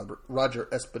Zusi and Roger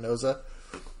Espinoza.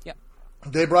 Yep.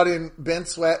 They brought in Ben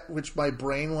Sweat, which my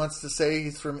brain wants to say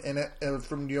he's from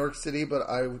New York City, but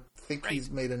I think he's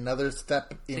made another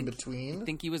step in between. I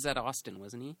think he was at Austin,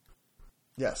 wasn't he?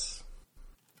 Yes.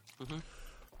 Mm-hmm.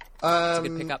 That's a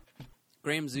good pickup.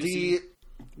 Graham Zusi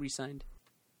re-signed.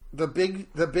 The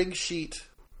big sheet.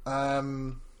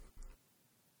 The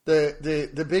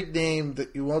big name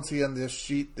that you won't see on this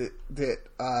sheet that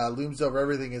looms over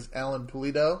everything is Alan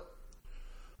Pulido.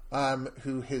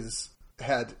 who has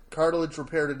had cartilage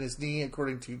repaired in his knee,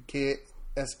 according to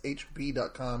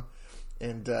KSHB.com,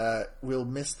 and will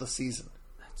miss the season.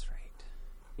 That's right.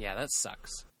 Yeah, that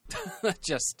sucks. that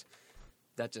just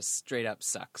straight up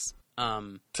sucks.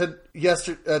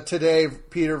 Today,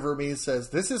 Peter Vermees says,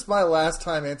 "This is my last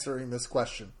time answering this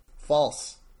question."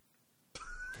 False.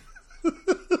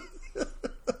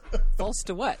 False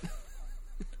to what?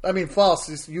 I mean,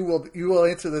 false. You will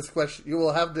answer this question. You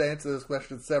will have to answer this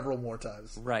question several more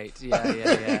times. Right.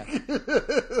 Yeah.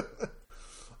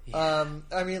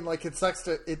 I mean, like,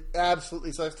 it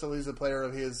absolutely sucks to lose a player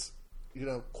of his,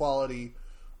 quality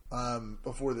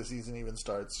before the season even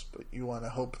starts. But you want to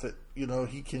hope that,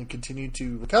 he can continue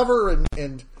to recover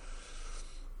and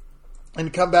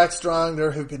come back strong.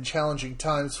 There have been challenging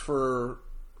times for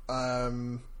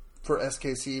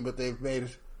SKC, but they've made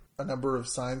a number of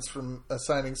signings from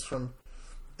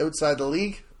outside the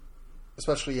league,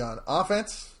 especially on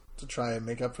offense, to try and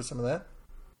make up for some of that.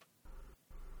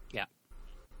 Yeah.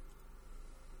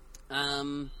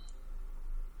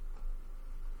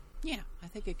 Yeah, I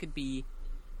think it could be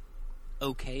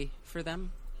okay for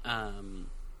them.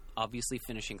 Obviously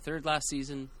finishing third last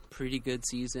season, pretty good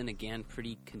season. Again,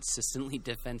 pretty consistently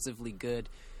defensively good.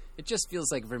 It just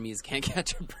feels like Vermees can't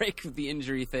catch a break with the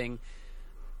injury thing.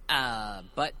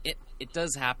 But it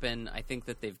does happen. I think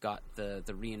that they've got the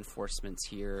reinforcements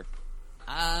here.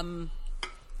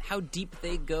 How deep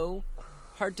they go,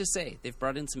 hard to say. They've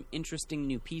brought in some interesting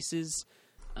new pieces.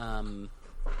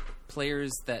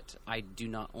 Players that I do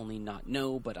not only not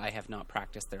know, but I have not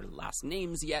practiced their last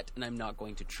names yet, and I'm not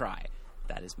going to try.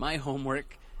 That is my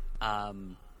homework.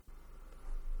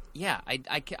 Yeah,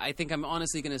 I think I'm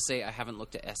honestly going to say I haven't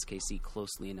looked at SKC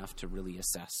closely enough to really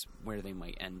assess where they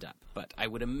might end up. But I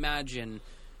would imagine,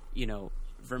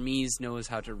 Vermees knows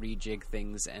how to rejig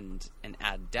things and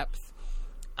add depth.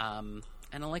 And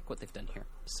I like what they've done here.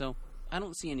 So I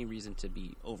don't see any reason to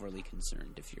be overly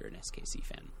concerned if you're an SKC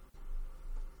fan.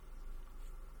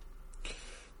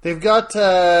 They've got,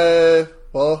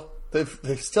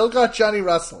 they've still got Johnny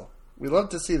Russell. We love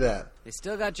to see that. They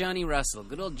still got Johnny Russell.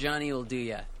 Good old Johnny will do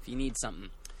ya if you need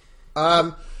something.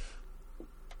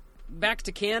 Back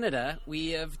to Canada.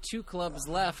 We have two clubs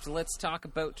left. Let's talk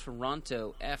about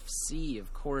Toronto FC.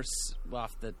 Of course,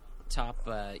 off the top,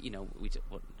 not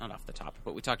off the top,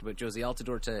 but we talked about Josie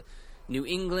Altidore to New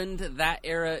England. That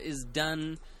era is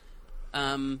done.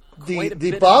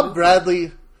 The Bob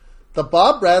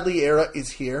Bradley era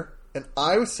is here, and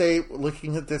I would say,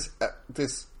 looking at this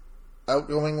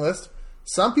outgoing list,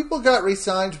 some people got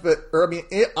re-signed,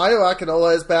 Ayo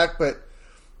Akinola is back, but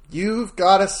you've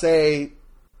got to say,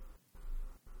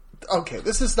 okay,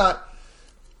 this is not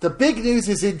the big news.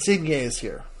 Is Insigne is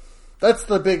here. That's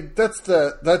the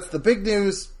big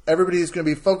news. Everybody's going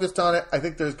to be focused on it. I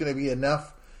think there's going to be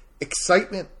enough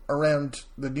excitement around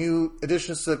the new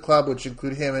additions to the club, which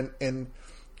include him and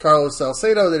Carlos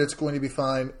Salcedo, that it's going to be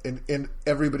fine. And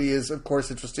everybody is, of course,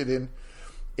 interested in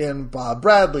Bob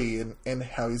Bradley and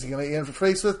how he's going to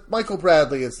interface with Michael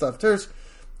Bradley and stuff.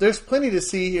 There's plenty to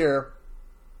see here.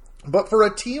 But for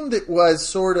a team that was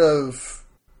sort of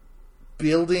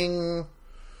building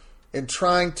and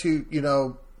trying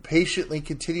to, patiently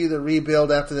continue the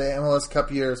rebuild after the MLS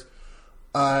Cup years,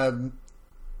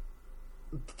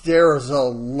 there's a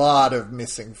lot of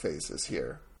missing faces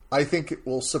here. I think it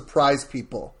will surprise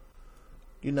people.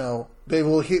 They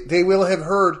will have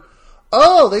heard,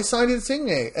 oh, they signed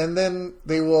Insigne, and then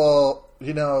they will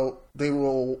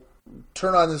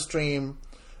turn on the stream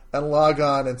and log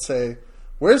on and say,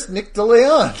 "Where's Nick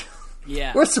DeLeon?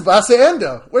 Yeah. Where's Tsubasa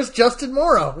Endo? Where's Justin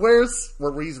Morrow? Where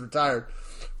he's retired?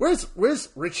 Where's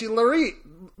Richie Laye?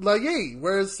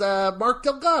 Where's Mark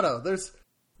Delgado? There's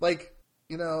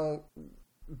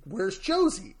where's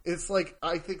Josie? It's like,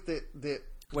 I think that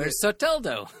where's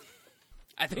Soteldo?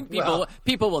 I think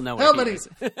people will know how where many he is.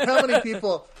 how many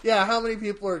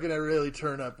people are going to really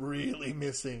turn up really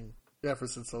missing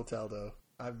Jefferson Soteldo?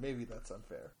 Maybe that's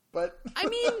unfair, but I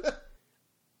mean,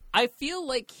 I feel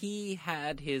like he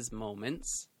had his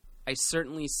moments. I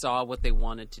certainly saw what they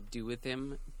wanted to do with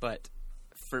him, but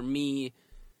for me,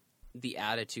 the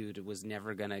attitude was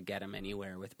never going to get him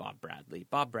anywhere with Bob Bradley.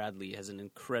 Bob Bradley has an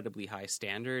incredibly high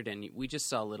standard, and we just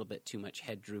saw a little bit too much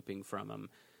head drooping from him,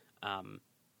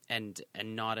 and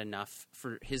not enough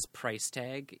for his price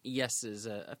tag. Yes, is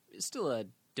still a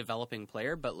developing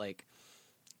player, but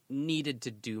needed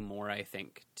to do more, I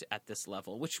think, at this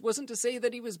level. Which wasn't to say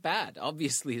that he was bad.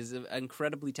 Obviously, he's an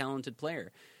incredibly talented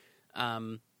player.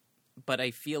 But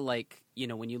I feel like,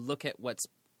 when you look at what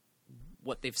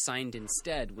they've signed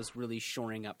instead was really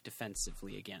shoring up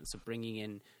defensively again. So bringing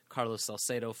in Carlos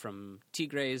Salcedo from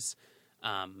Tigres,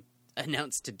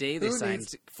 Announced today they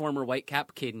signed former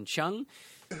Whitecap Caden Chung.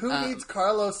 Who needs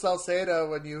Carlos Salcedo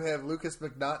when you have Lucas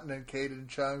McNaughton and Caden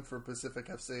Chung for Pacific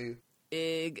FC?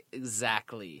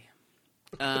 Exactly.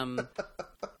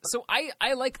 So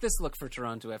I like this look for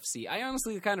Toronto FC. I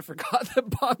honestly kind of forgot that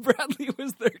Bob Bradley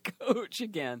was their coach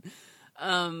again.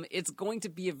 It's going to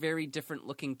be a very different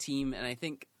looking team, and I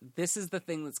think this is the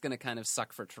thing that's going to kind of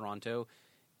suck for Toronto,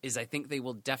 is I think they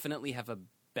will definitely have a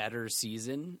better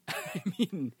season. I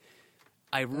mean,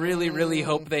 I really, really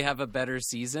hope they have a better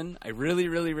season. I really,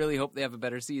 really, really hope they have a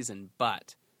better season,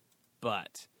 but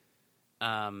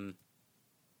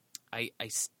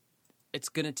it's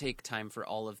going to take time for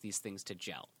all of these things to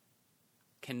gel.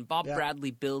 Can Bob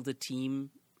Bradley build a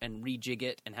team and rejig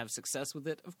it and have success with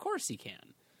it? Of course he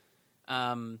can.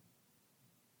 And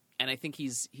I think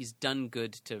he's done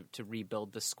good to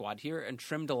rebuild the squad here and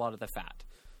trimmed a lot of the fat,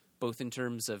 both in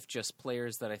terms of just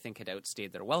players that I think had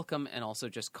outstayed their welcome and also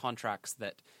just contracts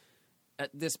that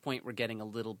at this point were getting a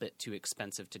little bit too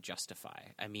expensive to justify.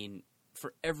 I mean,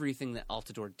 for everything that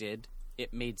Altidore did,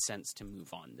 it made sense to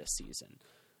move on this season.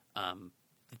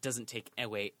 It doesn't take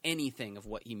away anything of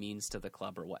what he means to the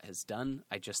club or what has done.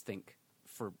 I just think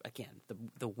for, again,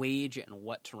 the wage and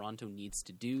what Toronto needs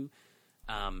to do,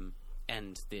 and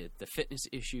the fitness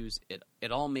issues,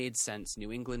 it all made sense.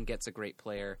 New England gets a great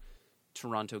player.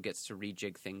 Toronto gets to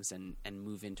rejig things and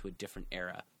move into a different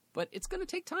era. But it's going to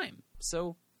take time.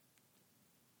 So,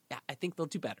 yeah, I think they'll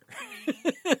do better.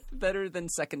 Better than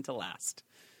second to last.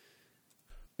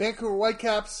 Vancouver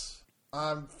Whitecaps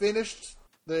finished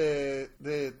the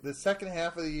second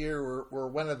half of the year.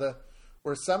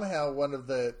 Were somehow one of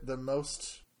the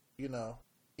most,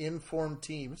 informed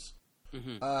teams.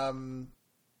 Mm-hmm.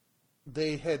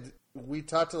 We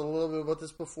talked a little bit about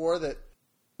this before, that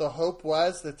the hope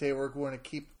was that they were going to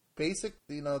keep basic,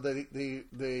 they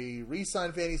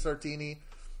re-signed Vanni Sartini.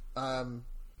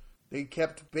 They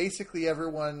kept basically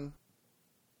everyone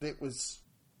that was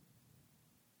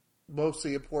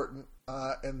mostly important,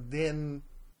 and then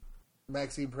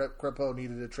Maxime Crepeau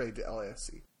needed a trade to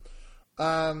LAFC.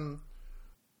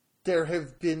 There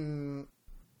have been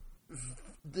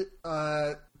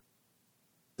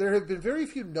very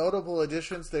few notable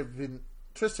additions.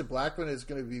 Tristan Blackman is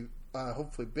going to be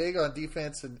hopefully big on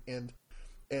defense and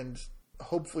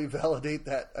hopefully validate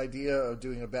that idea of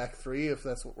doing a back three, if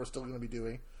that's what we're still going to be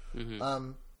doing.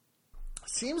 Mm-hmm.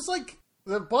 Seems like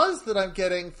the buzz that I'm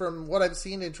getting from what I've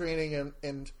seen in training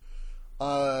and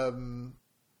how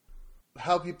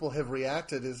people have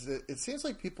reacted is that it seems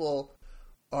like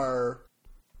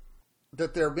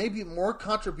that there may be more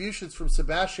contributions from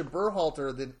Sebastian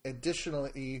Berhalter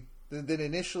than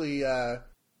initially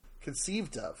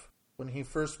conceived of when he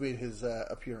first made his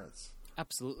appearance.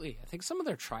 Absolutely. I think some of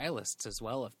their trialists as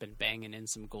well have been banging in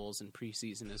some goals in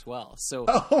preseason as well. So,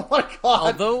 oh my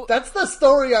God, that's the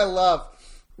story I love.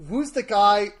 Who's the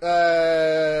guy?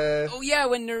 Oh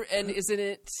yeah, and isn't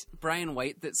it Brian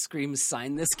White that screams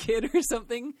 "Sign this kid" or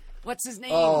something? What's his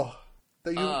name? Oh,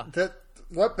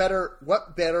 what better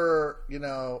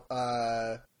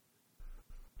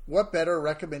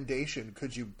recommendation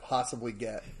could you possibly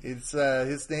get? It's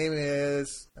his name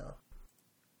is. No.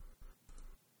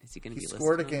 Is he going to be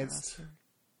scored against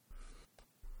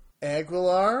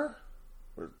Aguilar?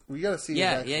 We got to see.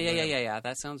 Yeah.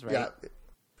 That sounds right.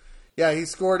 Yeah. He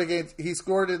scored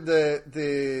in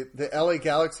the LA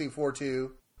Galaxy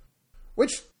 4-2,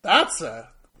 which that's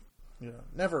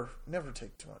never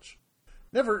take too much.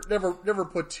 Never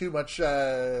put too much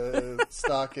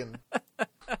stock in.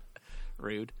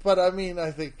 Rude. But I mean, I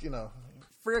think,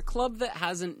 for a club that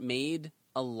hasn't made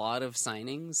a lot of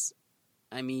signings,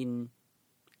 I mean,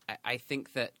 I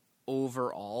think that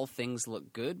overall things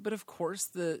look good, but of course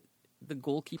the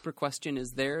goalkeeper question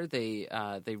is there. They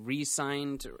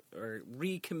re-signed or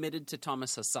recommitted to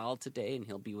Thomas Hasal today, and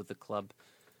he'll be with the club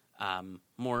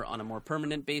more on a more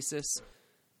permanent basis.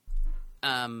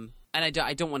 And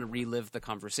I don't want to relive the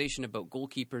conversation about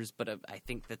goalkeepers, but I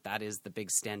think that is the big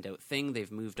standout thing.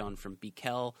 They've moved on from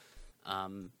Bikel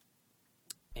and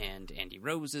Andy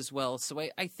Rose as well. So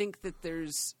I think that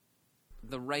there's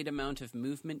the right amount of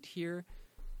movement here.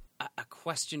 A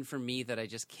question for me that I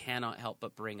just cannot help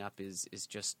but bring up is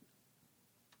just,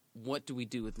 what do we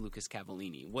do with Lucas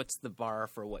Cavallini? What's the bar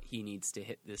for what he needs to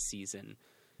hit this season?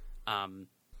 And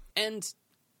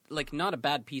not a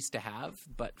bad piece to have,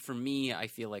 but for me, I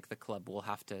feel like the club will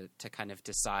have to kind of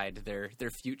decide their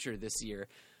future this year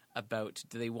about,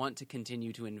 do they want to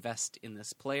continue to invest in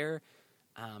this player?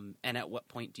 And at what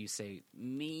point do you say,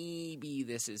 maybe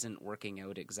this isn't working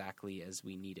out exactly as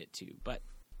we need it to? But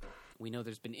we know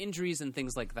there's been injuries and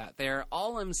things like that there.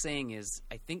 All I'm saying is,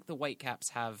 I think the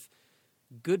Whitecaps have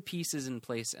good pieces in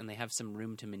place, and they have some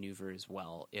room to maneuver as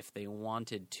well if they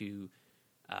wanted to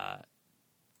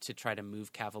try to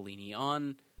move Cavallini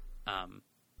on.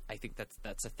 I think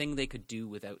that's a thing they could do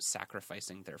without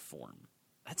sacrificing their form.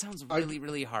 That sounds really,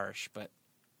 really harsh, but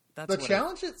that's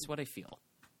what I feel.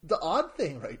 The odd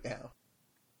thing right now,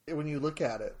 when you look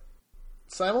at it,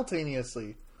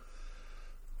 simultaneously,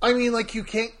 I mean, like, you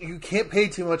can't pay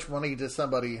too much money to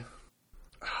somebody.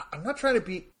 I'm not trying to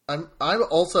be. I'm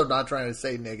also not trying to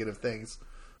say negative things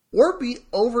or be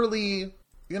overly,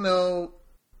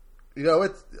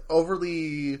 it's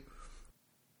overly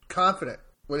confident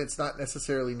when it's not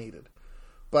necessarily needed.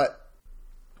 But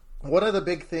one of the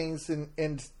big things, and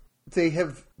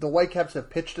the Whitecaps have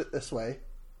pitched it this way,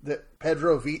 that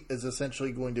Pedro Vite is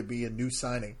essentially going to be a new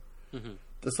signing,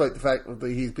 despite the fact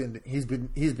that he's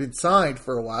been signed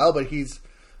for a while, but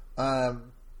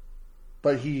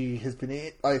he has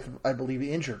been, I believe,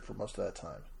 injured for most of that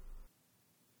time.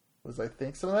 I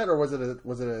think some of that, or was it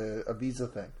a visa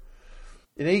thing?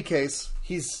 In any case,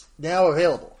 he's now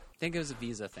available. I think it was a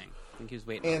visa thing. I think he was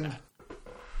waiting on that.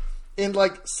 And,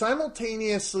 like,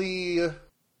 simultaneously,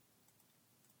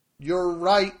 you're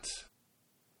right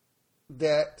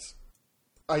that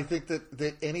I think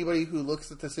that anybody who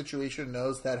looks at the situation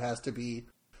knows that has to be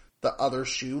the other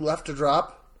shoe left to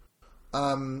drop.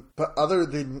 But other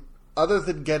than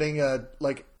getting a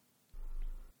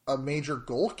major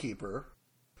goalkeeper,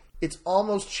 it's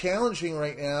almost challenging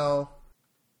right now.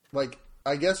 Like,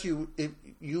 I guess you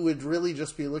would really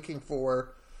just be looking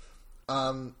for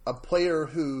a player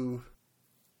who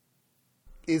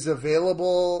is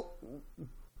available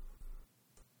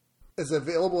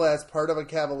as part of a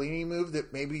Cavallini move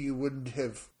that maybe you wouldn't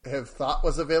have thought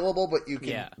was available, but you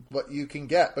can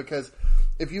get, because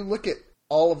if you look at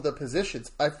all of the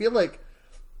positions, I feel like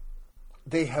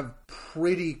they have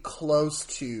pretty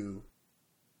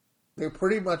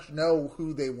much know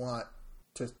who they want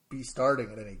to be starting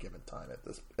at any given time at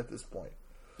this point.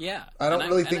 Yeah. I don't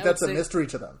really think that's a mystery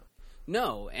to them.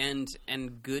 No, and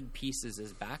good pieces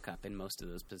as backup in most of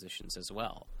those positions as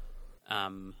well.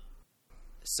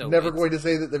 So never going to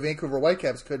say that the Vancouver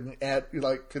Whitecaps couldn't stand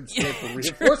for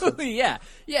reinforcements. yeah,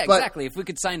 exactly. If we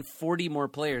could sign 40 more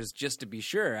players just to be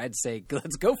sure, I'd say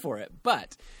let's go for it.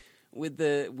 But with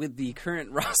the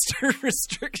current roster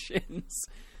restrictions,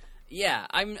 yeah,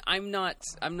 I'm not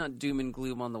doom and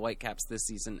gloom on the Whitecaps this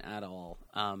season at all.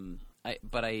 I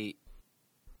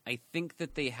think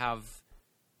that they have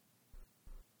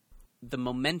the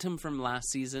momentum from last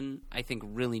season. I think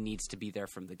really needs to be there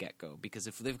from the get-go, because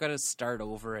if they've got to start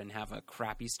over and have a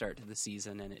crappy start to the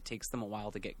season and it takes them a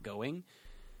while to get going,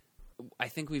 I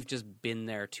think we've just been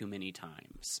there too many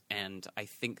times. And I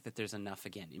think that there's enough,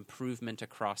 again, improvement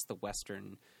across the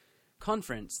Western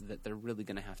Conference that they're really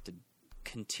going to have to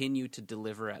continue to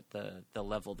deliver at the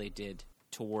level they did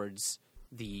towards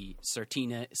the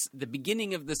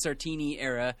beginning of the Sartini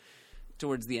era,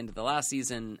 towards the end of the last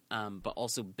season, but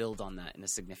also build on that in a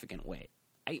significant way.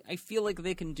 I feel like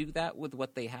they can do that with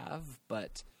what they have,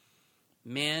 but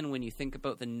man, when you think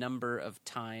about the number of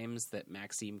times that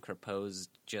Maxime Crepeau's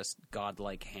just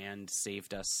godlike hand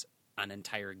saved us an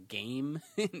entire game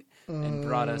and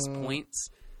brought us points,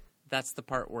 that's the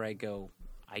part where I go,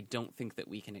 I don't think that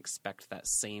we can expect that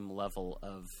same level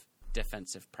of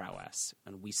defensive prowess,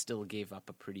 and we still gave up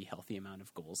a pretty healthy amount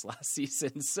of goals last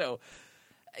season. So,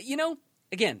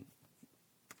 again,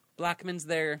 Blackman's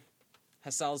there,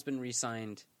 Hassal's been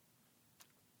re-signed.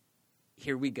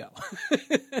 Here we go.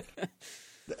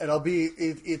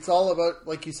 It's all about,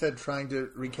 like you said, trying to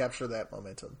recapture that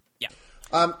momentum. Yeah.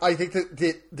 I think that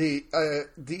the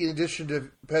in addition to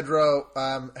Pedro,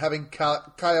 having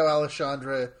Caio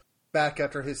Alexandre back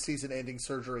after his season-ending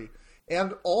surgery,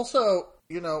 and also,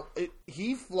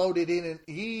 he floated in and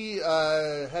he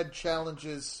had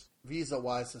challenges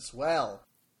visa-wise as well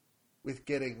with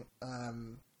getting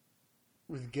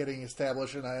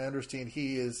established, and I understand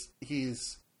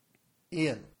he's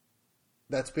in.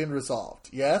 That's been resolved.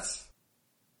 Yes?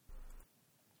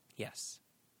 Yes.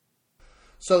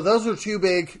 So those are two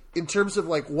big, in terms of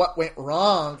like what went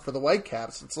wrong for the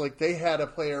Whitecaps. It's like they had a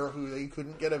player who they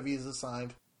couldn't get a visa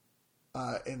signed,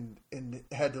 and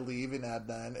had to leave in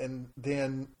Adnan, and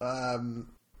then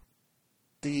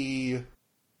they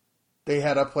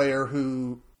had a player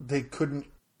who they couldn't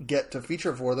get to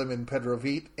feature for them in Pedro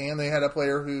Vite, and they had a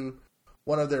player who,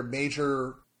 one of their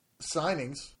major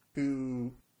signings,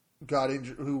 who got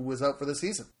injured, who was out for the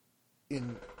season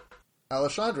in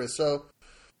Alexandre. So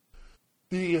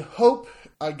the hope,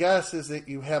 I guess, is that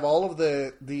you have all of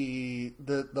the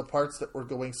parts that were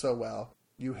going so well.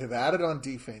 You have added on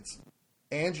defense,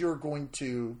 and you're going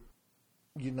to,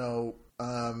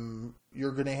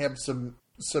 you're going to have some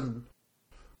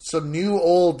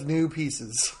new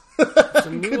pieces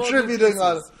contributing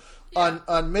on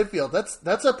midfield.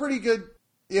 That's a pretty good,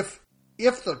 if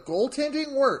the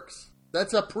goaltending works,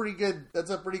 that's a pretty good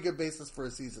basis for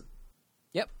a season.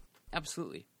 Yep,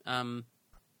 absolutely.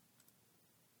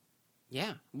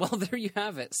 Yeah, well, there you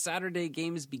have it. Saturday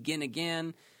games begin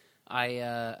again.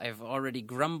 I've already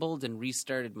grumbled and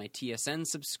restarted my TSN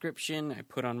subscription. I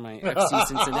put on my FC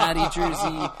Cincinnati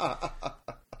jersey.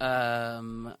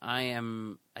 I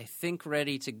am, I think,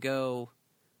 ready to go.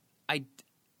 I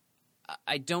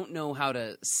don't know how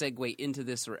to segue into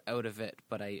this or out of it,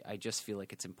 but I just feel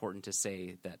like it's important to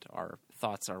say that our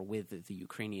thoughts are with the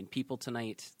Ukrainian people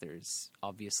tonight. There's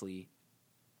obviously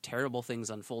terrible things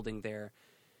unfolding there.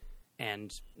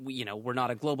 And we're not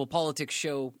a global politics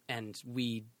show, and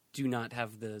we do not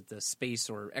have the space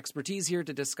or expertise here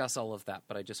to discuss all of that.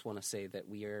 But I just want to say that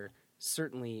we are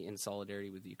certainly in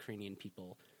solidarity with the Ukrainian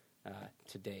people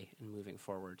today and moving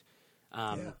forward.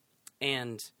 And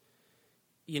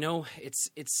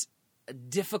it's a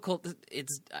difficult.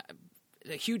 It's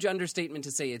a huge understatement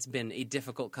to say it's been a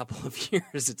difficult couple of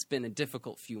years. It's been a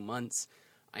difficult few months.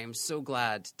 I am so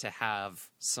glad to have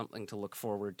something to look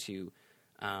forward to.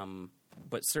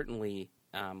 But certainly,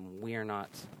 we are not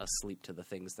asleep to the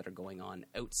things that are going on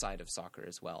outside of soccer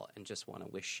as well, and just want to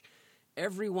wish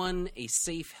everyone a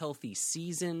safe, healthy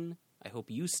season. I hope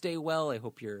you stay well. I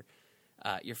hope your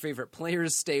favorite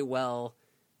players stay well,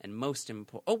 and most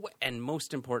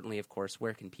importantly, of course,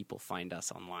 where can people find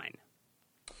us online?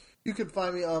 You can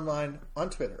find me online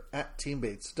on Twitter at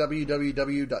TeamBates,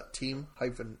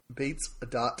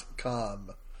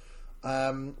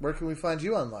 www.team-bates.com. Where can we find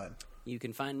you online? You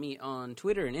can find me on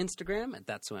Twitter and Instagram at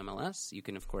That's So MLS. You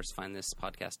can, of course, find this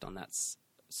podcast on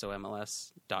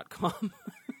thatssomls.com.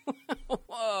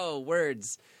 Whoa,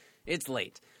 words. It's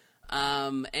late.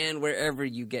 And wherever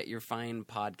you get your fine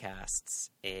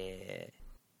podcasts.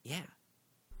 Yeah.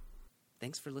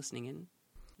 Thanks for listening in.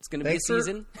 It's going to be a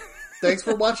season. Thanks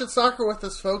for watching soccer with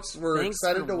us, folks. We're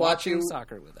excited to watch you.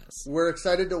 Soccer with us. We're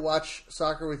excited to watch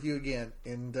soccer with you again.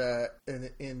 And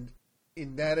in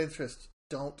that interest,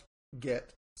 don't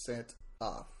get sent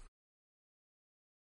off.